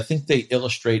on, but I think they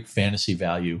illustrate fantasy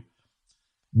value.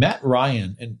 Matt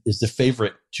Ryan is the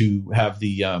favorite to have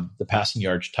the passing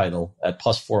yards title at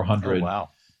plus 400. Oh, wow.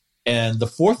 And the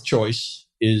fourth choice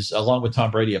is, along with Tom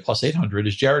Brady at plus 800,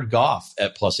 is Jared Goff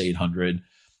at plus 800.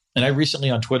 And I recently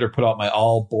on Twitter put out my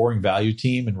all boring value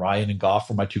team, and Ryan and Goff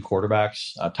were my 2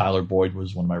 quarterbacks. Tyler Boyd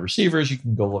was one of my receivers. You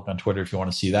can go look on Twitter if you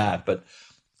want to see that. But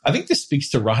I think this speaks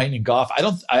to Ryan and Goff.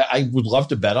 I would love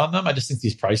to bet on them. I just think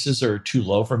these prices are too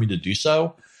low for me to do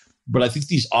so. But I think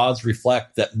these odds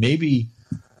reflect that maybe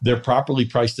they're properly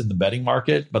priced in the betting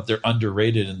market, but they're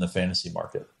underrated in the fantasy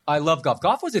market. I love Goff.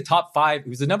 Goff was a top 5. He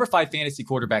was a number 5 fantasy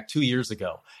quarterback 2 years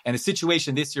ago. And the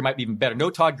situation this year might be even better. No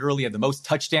Todd Gurley had the most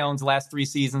touchdowns the last 3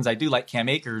 seasons. I do like Cam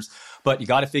Akers, but you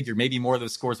got to figure maybe more of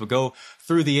those scores will go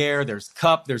through the air. There's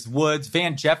Kupp, there's Woods.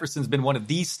 Van Jefferson's been one of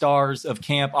the stars of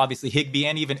camp. Obviously Higbee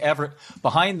and even Everett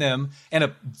behind them, and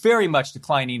a very much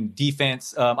declining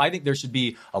defense. I think there should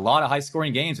be a lot of high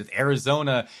scoring games with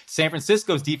Arizona. San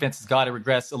Francisco's defense has got to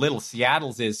regress a little.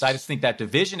 Seattle's is. So I just think that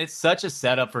division, it's such a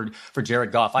setup for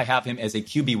Jared Goff. I have him as a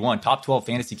QB1, top 12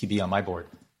 fantasy QB on my board.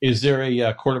 Is there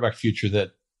a quarterback future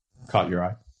that caught your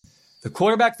eye? The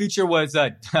quarterback future was,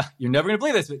 you're never going to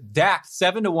believe this, but Dak,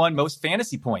 7-1 most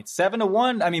fantasy points.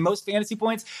 7-1, I mean, most fantasy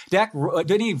points. Dak,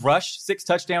 didn't he rush 6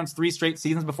 touchdowns 3 straight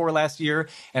seasons before last year?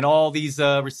 And all these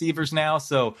receivers now.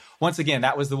 So once again,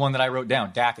 that was the one that I wrote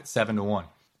down, Dak at 7-1.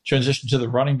 Transition to the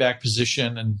running back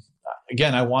position. And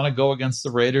again, I want to go against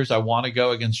the Raiders. I want to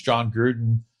go against John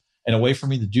Gruden. And a way for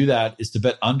me to do that is to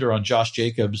bet under on Josh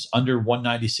Jacobs, under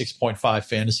 196.5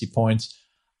 fantasy points.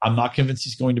 I'm not convinced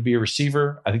he's going to be a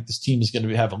receiver. I think this team is going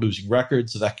to have a losing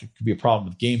record, so that could be a problem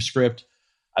with game script.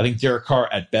 I think Derek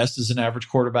Carr at best is an average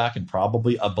quarterback and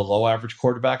probably a below average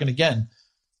quarterback. And again,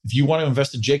 if you want to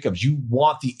invest in Jacobs, you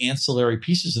want the ancillary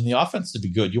pieces in the offense to be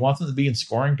good. You want them to be in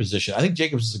scoring position. I think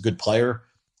Jacobs is a good player.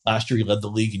 Last year, he led the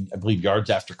league in, I believe,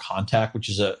 yards after contact, which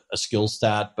is a skill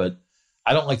stat, but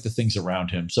I don't like the things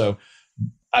around him. So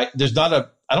I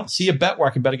I don't see a bet where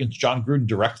I can bet against John Gruden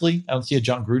directly. I don't see a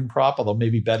John Gruden prop, although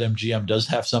maybe BetMGM does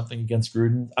have something against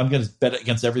Gruden. I'm going to bet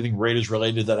against everything Raiders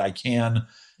related that I can,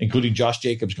 including Josh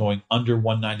Jacobs going under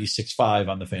 196.5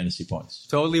 on the fantasy points.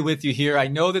 Totally with you here. I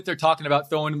know that they're talking about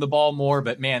throwing the ball more,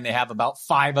 but man, they have about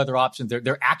 5 other options.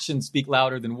 Their actions speak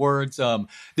louder than words.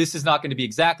 This is not going to be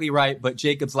exactly right, but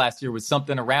Jacobs last year was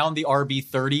something around the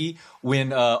RB30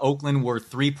 when Oakland were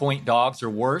 3-point dogs or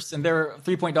worse. And they're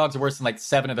 3-point dogs or worse in like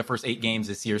 7 of the first 8 games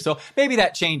this year. So maybe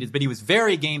that changes, but he was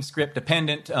very game script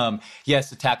dependent.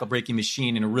 Yes, a tackle breaking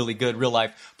machine and a really good real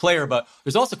life player, but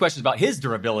there's also questions about his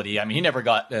durability. I mean, he never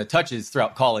got touches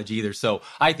throughout college either. So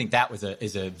I think that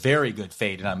is a very good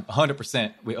fade. And I'm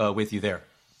 100% with you there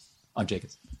on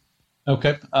Jacobs.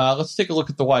 Okay. Let's take a look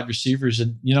at the wide receivers.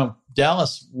 And,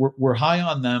 Dallas, we're high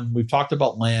on them. We've talked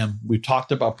about Lamb. We've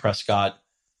talked about Prescott.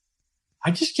 I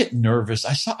just get nervous.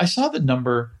 I saw the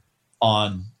number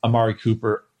on Amari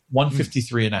Cooper,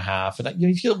 153.5. And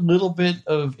he's got a little bit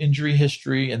of injury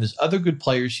history, and there's other good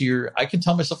players here. I can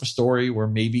tell myself a story where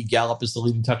maybe Gallup is the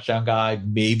leading touchdown guy,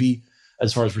 maybe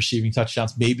as far as receiving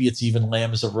touchdowns, maybe it's even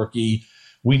Lamb as a rookie.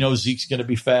 We know Zeke's going to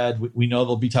be fed. We know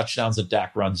there'll be touchdowns that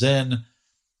Dak runs in.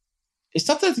 It's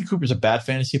not that I think Cooper's a bad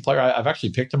fantasy player. I've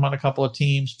actually picked him on a couple of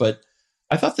teams, but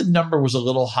I thought the number was a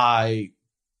little high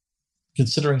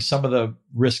considering some of the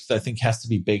risk that I think has to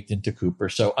be baked into Cooper.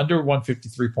 So under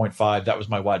 153.5, that was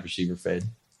my wide receiver fade.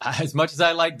 As much as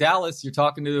I like Dallas, you're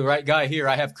talking to the right guy here.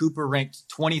 I have Cooper ranked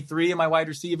 23 in my wide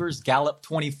receivers, Gallup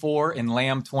 24, and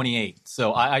Lamb 28.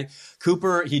 So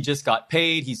Cooper, he just got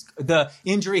paid. The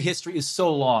injury history is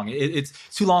so long. It's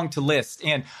too long to list.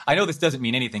 And I know this doesn't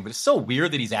mean anything, but it's so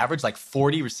weird that he's averaged like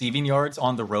 40 receiving yards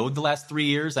on the road the last 3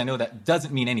 years. I know that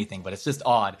doesn't mean anything, but it's just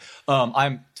odd.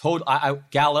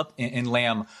 Gallup and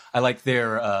Lamb, I like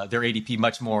their ADP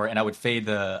much more, and I would fade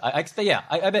I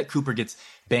bet Cooper gets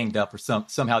banged up or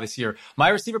somehow this year. My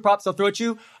receiver props, I'll throw at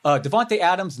you. Devontae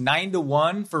Adams,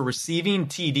 9-1 for receiving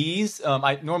TDs.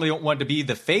 I normally don't want to be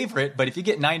the favorite, but if you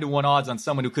get 9-1 odds on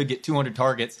someone who could get 200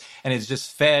 targets and is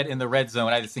just fed in the red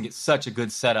zone, I just think it's such a good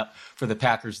setup for the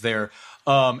Packers there.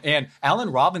 And Allen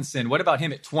Robinson, what about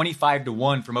him at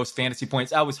 25-1 for most fantasy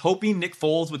points? I was hoping Nick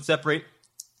Foles would separate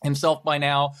himself by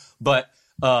now, but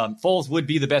Foles would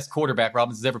be the best quarterback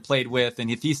Robinson's ever played with. And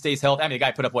if he stays healthy, the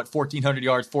guy put up, 1,400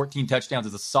 yards, 14 touchdowns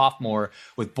as a sophomore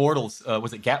with Bortles.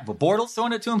 Was it Bortles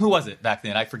throwing it to him? Who was it back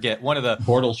then? I forget. One of the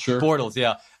Bortles, sure. Bortles,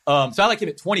 yeah. So I like him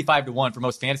at 25-1 for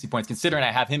most fantasy points, considering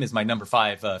I have him as my number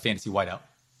 5 fantasy wideout.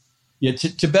 Yeah,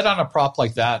 to bet on a prop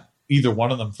like that, either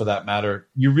one of them for that matter,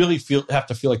 you really have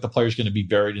to feel like the player's going to be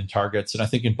buried in targets. And I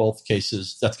think in both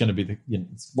cases, that's going to be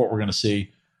what we're going to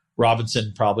see.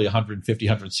 Robinson, probably 150,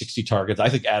 160 targets. I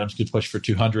think Adams could push for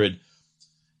 200.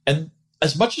 And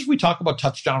as much as we talk about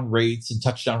touchdown rates and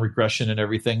touchdown regression and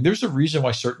everything, there's a reason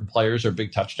why certain players are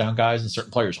big touchdown guys and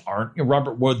certain players aren't.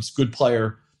 Robert Woods, good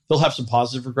player. He'll have some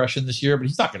positive regression this year, but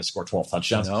he's not going to score 12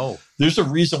 touchdowns. No. There's a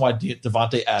reason why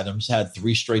Devontae Adams had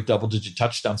 3 straight double-digit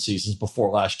touchdown seasons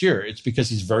before last year. It's because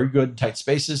he's very good in tight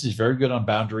spaces. He's very good on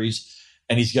boundaries,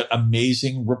 and he's got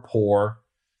amazing rapport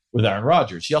with Aaron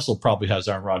Rodgers. He also probably has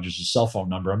Aaron Rodgers' cell phone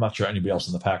number. I'm not sure anybody else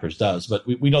in the Packers does, but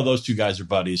we know those two guys are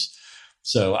buddies.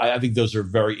 So I think those are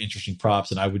very interesting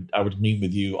props, and I would lean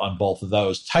with you on both of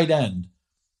those. Tight end.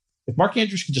 If Mark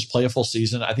Andrews can just play a full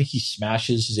season, I think he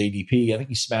smashes his ADP. I think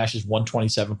he smashes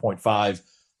 127.5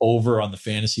 over on the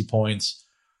fantasy points.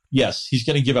 Yes, he's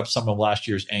going to give up some of last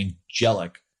year's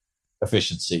angelic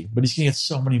efficiency, but he's going to get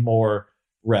so many more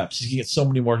reps. He's going to get so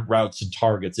many more routes and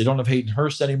targets. They don't have Hayden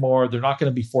Hurst anymore. They're not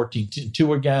going to be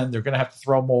 14-2 again. They're going to have to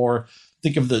throw more.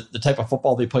 Think of the type of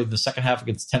football they played in the second half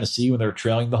against Tennessee when they were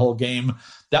trailing the whole game.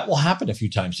 That will happen a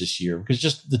few times this year because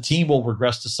just the team will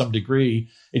regress to some degree.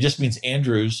 It just means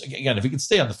Andrews, again, if he can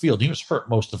stay on the field, he was hurt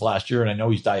most of last year, and I know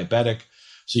he's diabetic.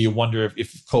 So you wonder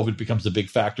if COVID becomes a big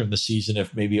factor in the season,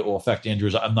 if maybe it will affect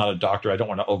Andrews. I'm not a doctor. I don't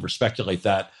want to over-speculate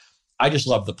that. I just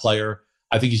love the player.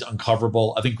 I think he's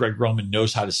uncoverable. I think Greg Roman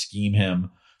knows how to scheme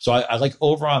him. So I like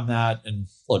over on that. And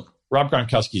look, Rob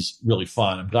Gronkowski's really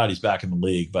fun. I'm glad he's back in the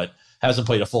league, but hasn't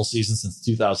played a full season since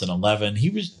 2011. He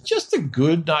was just a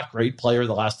good, not great player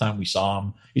the last time we saw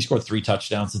him. He scored 3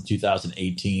 touchdowns in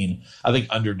 2018. I think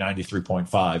under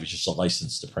 93.5 is just a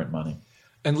license to print money.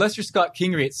 Unless you're Scott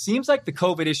Kingery, it seems like the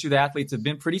COVID issue, the athletes have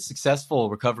been pretty successful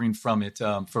recovering from it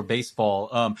for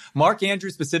baseball. Mark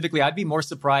Andrews specifically, I'd be more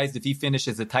surprised if he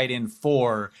finishes a tight end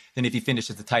 4 than if he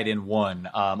finishes a tight end 1.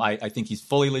 I think he's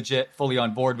fully legit, fully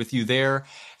on board with you there.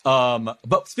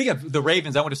 But speaking of the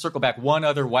Ravens, I want to circle back. One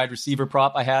other wide receiver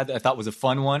prop I had that I thought was a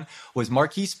fun one was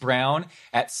Marquise Brown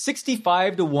at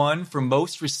 65-1 for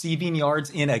most receiving yards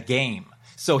in a game.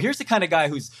 So here's the kind of guy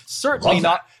who's certainly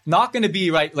not going to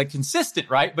be consistent,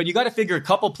 right? But you got to figure a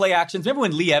couple play actions. Remember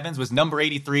when Lee Evans was number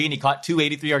 83 and he caught 2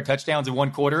 83-yard touchdowns in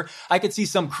one quarter? I could see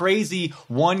some crazy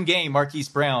one game Marquise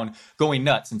Brown going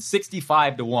nuts and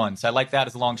 65-1. So I like that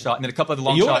as a long shot. And then a couple of the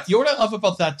long shots. You know what I love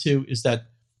about that too is that,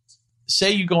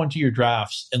 say you go into your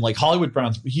drafts and like Hollywood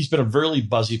Brown's, he's been a really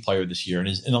buzzy player this year. And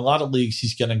in a lot of leagues,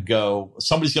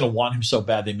 somebody's going to want him so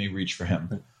bad they may reach for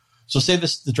him. So say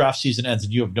the draft season ends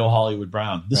and you have no Hollywood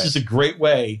Brown. This is a great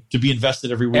way to be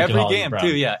invested every week. Every game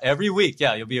too, yeah. Every week,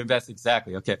 yeah, you'll be invested.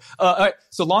 Exactly. Okay. All right.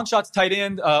 So long shots, tight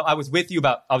end. I was with you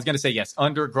I was going to say yes,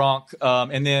 under Gronk.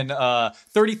 And then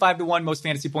 35-1 most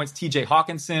fantasy points, TJ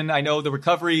Hawkinson. I know the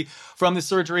recovery from the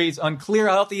surgery is unclear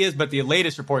how healthy he is, but the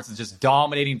latest reports is just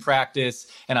dominating practice.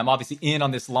 And I'm obviously in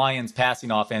on this Lions passing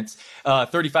offense.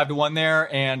 35-1 there.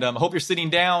 And I hope you're sitting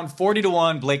down.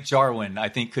 40-1 Blake Jarwin, I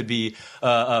think could be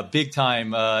a big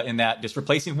time in that, just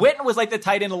replacing Witten was like the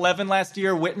tight end 11 last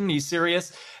year. Witten, he's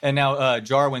serious, and now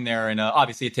Jarwin there, and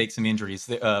obviously it takes some injuries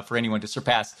for anyone to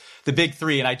surpass the big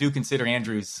three, and I do consider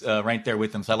Andrews right there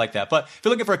with them, so I like that. But if you're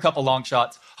looking for a couple long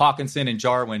shots, Hawkinson and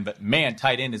Jarwin, but man,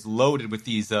 tight end is loaded with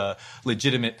these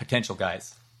legitimate potential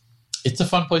guys. It's a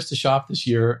fun place to shop this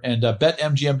year, and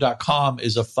betmgm.com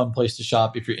is a fun place to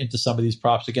shop if you're into some of these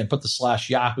props. Again, put the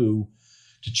 /Yahoo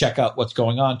to check out what's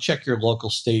going on. Check your local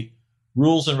state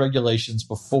rules and regulations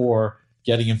before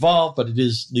getting involved, but it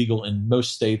is legal in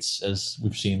most states, as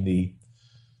we've seen the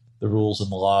rules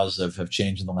and the laws have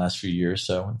changed in the last few years.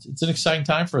 So it's an exciting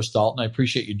time for us, Dalton. I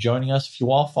appreciate you joining us. If you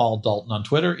all follow Dalton on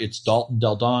Twitter, it's Dalton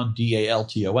Del Don,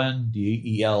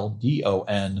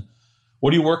 DaltonDeldon.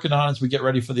 What are you working on as we get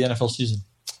ready for the NFL season?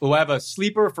 Well, I have a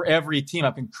sleeper for every team.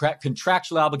 I've been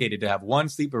contractually obligated to have one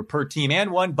sleeper per team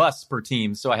and one bust per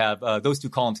team. So I have those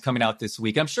two columns coming out this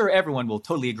week. I'm sure everyone will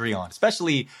totally agree on,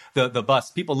 especially the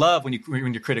bust. People love when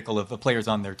you're critical of the players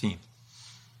on their team.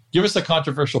 Give us a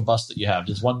controversial bust that you have.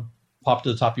 Does one pop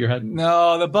to the top of your head?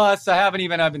 No, the bust.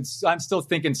 I'm still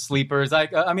thinking sleepers.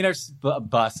 There's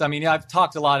busts. I've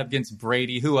talked a lot against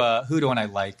Brady. Who don't I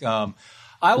like?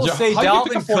 I will say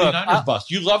Dalvin Cook. 49ers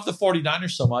bust. You love the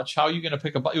 49ers so much. How are you going to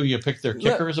pick a bust? Are you going to pick their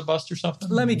kicker as a bust or something?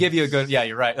 Let me give you a good. Yeah,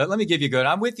 you're right. Let me give you a good.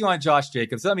 I'm with you on Josh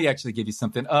Jacobs. Let me actually give you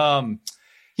something. When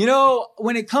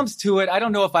it comes to it, I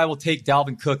don't know if I will take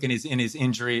Dalvin Cook in his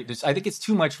injury. I think it's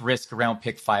too much risk around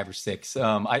pick 5 or 6.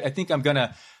 I think I'm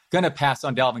gonna pass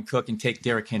on Dalvin Cook and take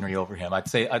Derrick Henry over him.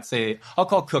 I'd say I'll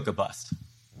call Cook a bust.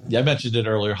 Yeah, I mentioned it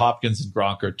earlier. Hopkins and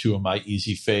Gronk are two of my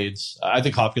easy fades. I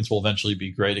think Hopkins will eventually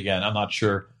be great again. I'm not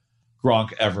sure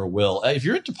Gronk ever will. If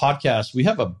you're into podcasts, we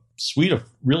have a suite of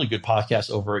really good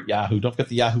podcasts over at Yahoo. Don't forget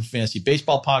the Yahoo Fantasy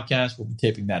Baseball podcast. We'll be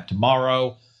taping that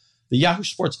tomorrow. The Yahoo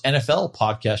Sports NFL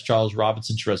podcast, Charles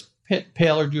Robinson, Therese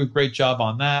Paler do a great job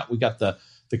on that. We got the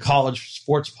College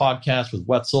Sports podcast with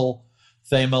Wetzel,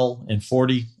 Thamel, and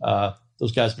 40.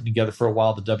 Those guys have been together for a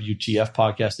while. The WTF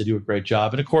podcast, they do a great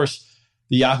job. And, of course,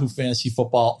 the Yahoo Fantasy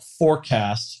Football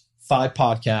Forecast, 5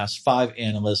 podcasts, 5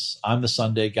 analysts. I'm the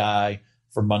Sunday guy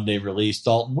for Monday release.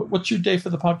 Dalton, what's your day for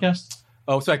the podcast?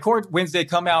 Oh, so I record Wednesday,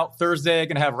 come out Thursday.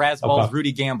 Going to have Razbal's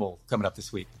Rudy Gamble coming up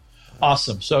this week.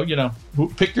 Awesome. So,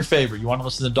 pick your favorite. You want to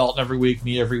listen to Dalton every week,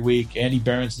 me every week, Andy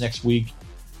Behrens next week.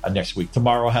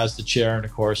 Tomorrow has the chair. And,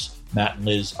 of course, Matt and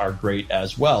Liz are great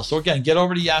as well. So, again, get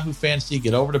over to Yahoo Fantasy.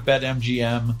 Get over to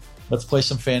BetMGM. Let's play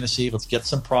some fantasy. Let's get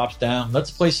some props down.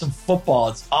 Let's play some football.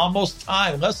 It's almost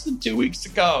time. Less than 2 weeks to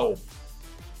go.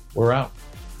 We're out.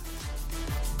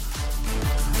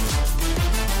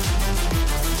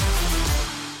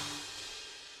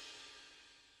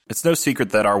 It's no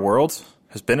secret that our world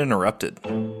has been interrupted.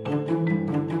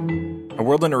 A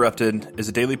World Interrupted is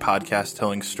a daily podcast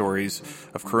telling stories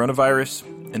of coronavirus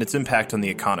and its impact on the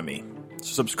economy.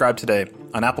 So subscribe today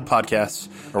on Apple Podcasts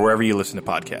or wherever you listen to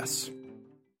podcasts.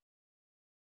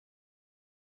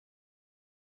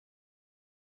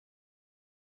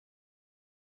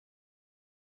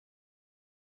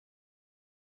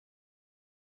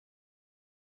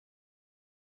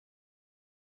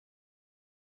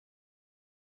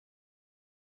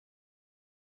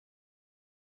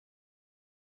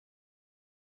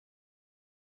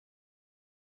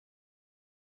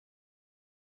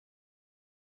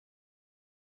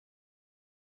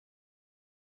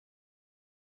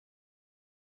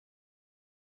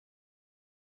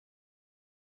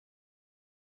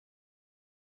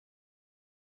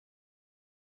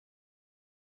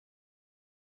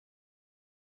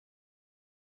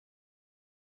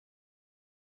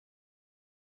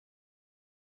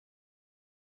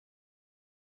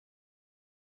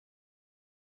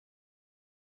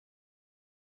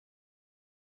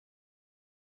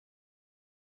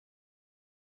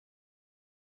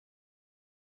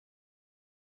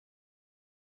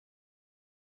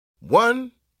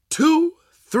 1, 2,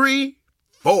 3,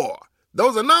 4.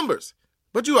 Those are numbers.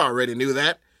 But you already knew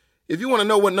that. If you want to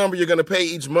know what number you're going to pay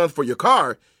each month for your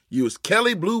car, use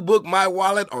Kelley Blue Book My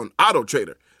Wallet on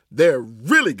AutoTrader. They're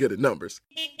really good at numbers.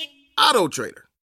 AutoTrader.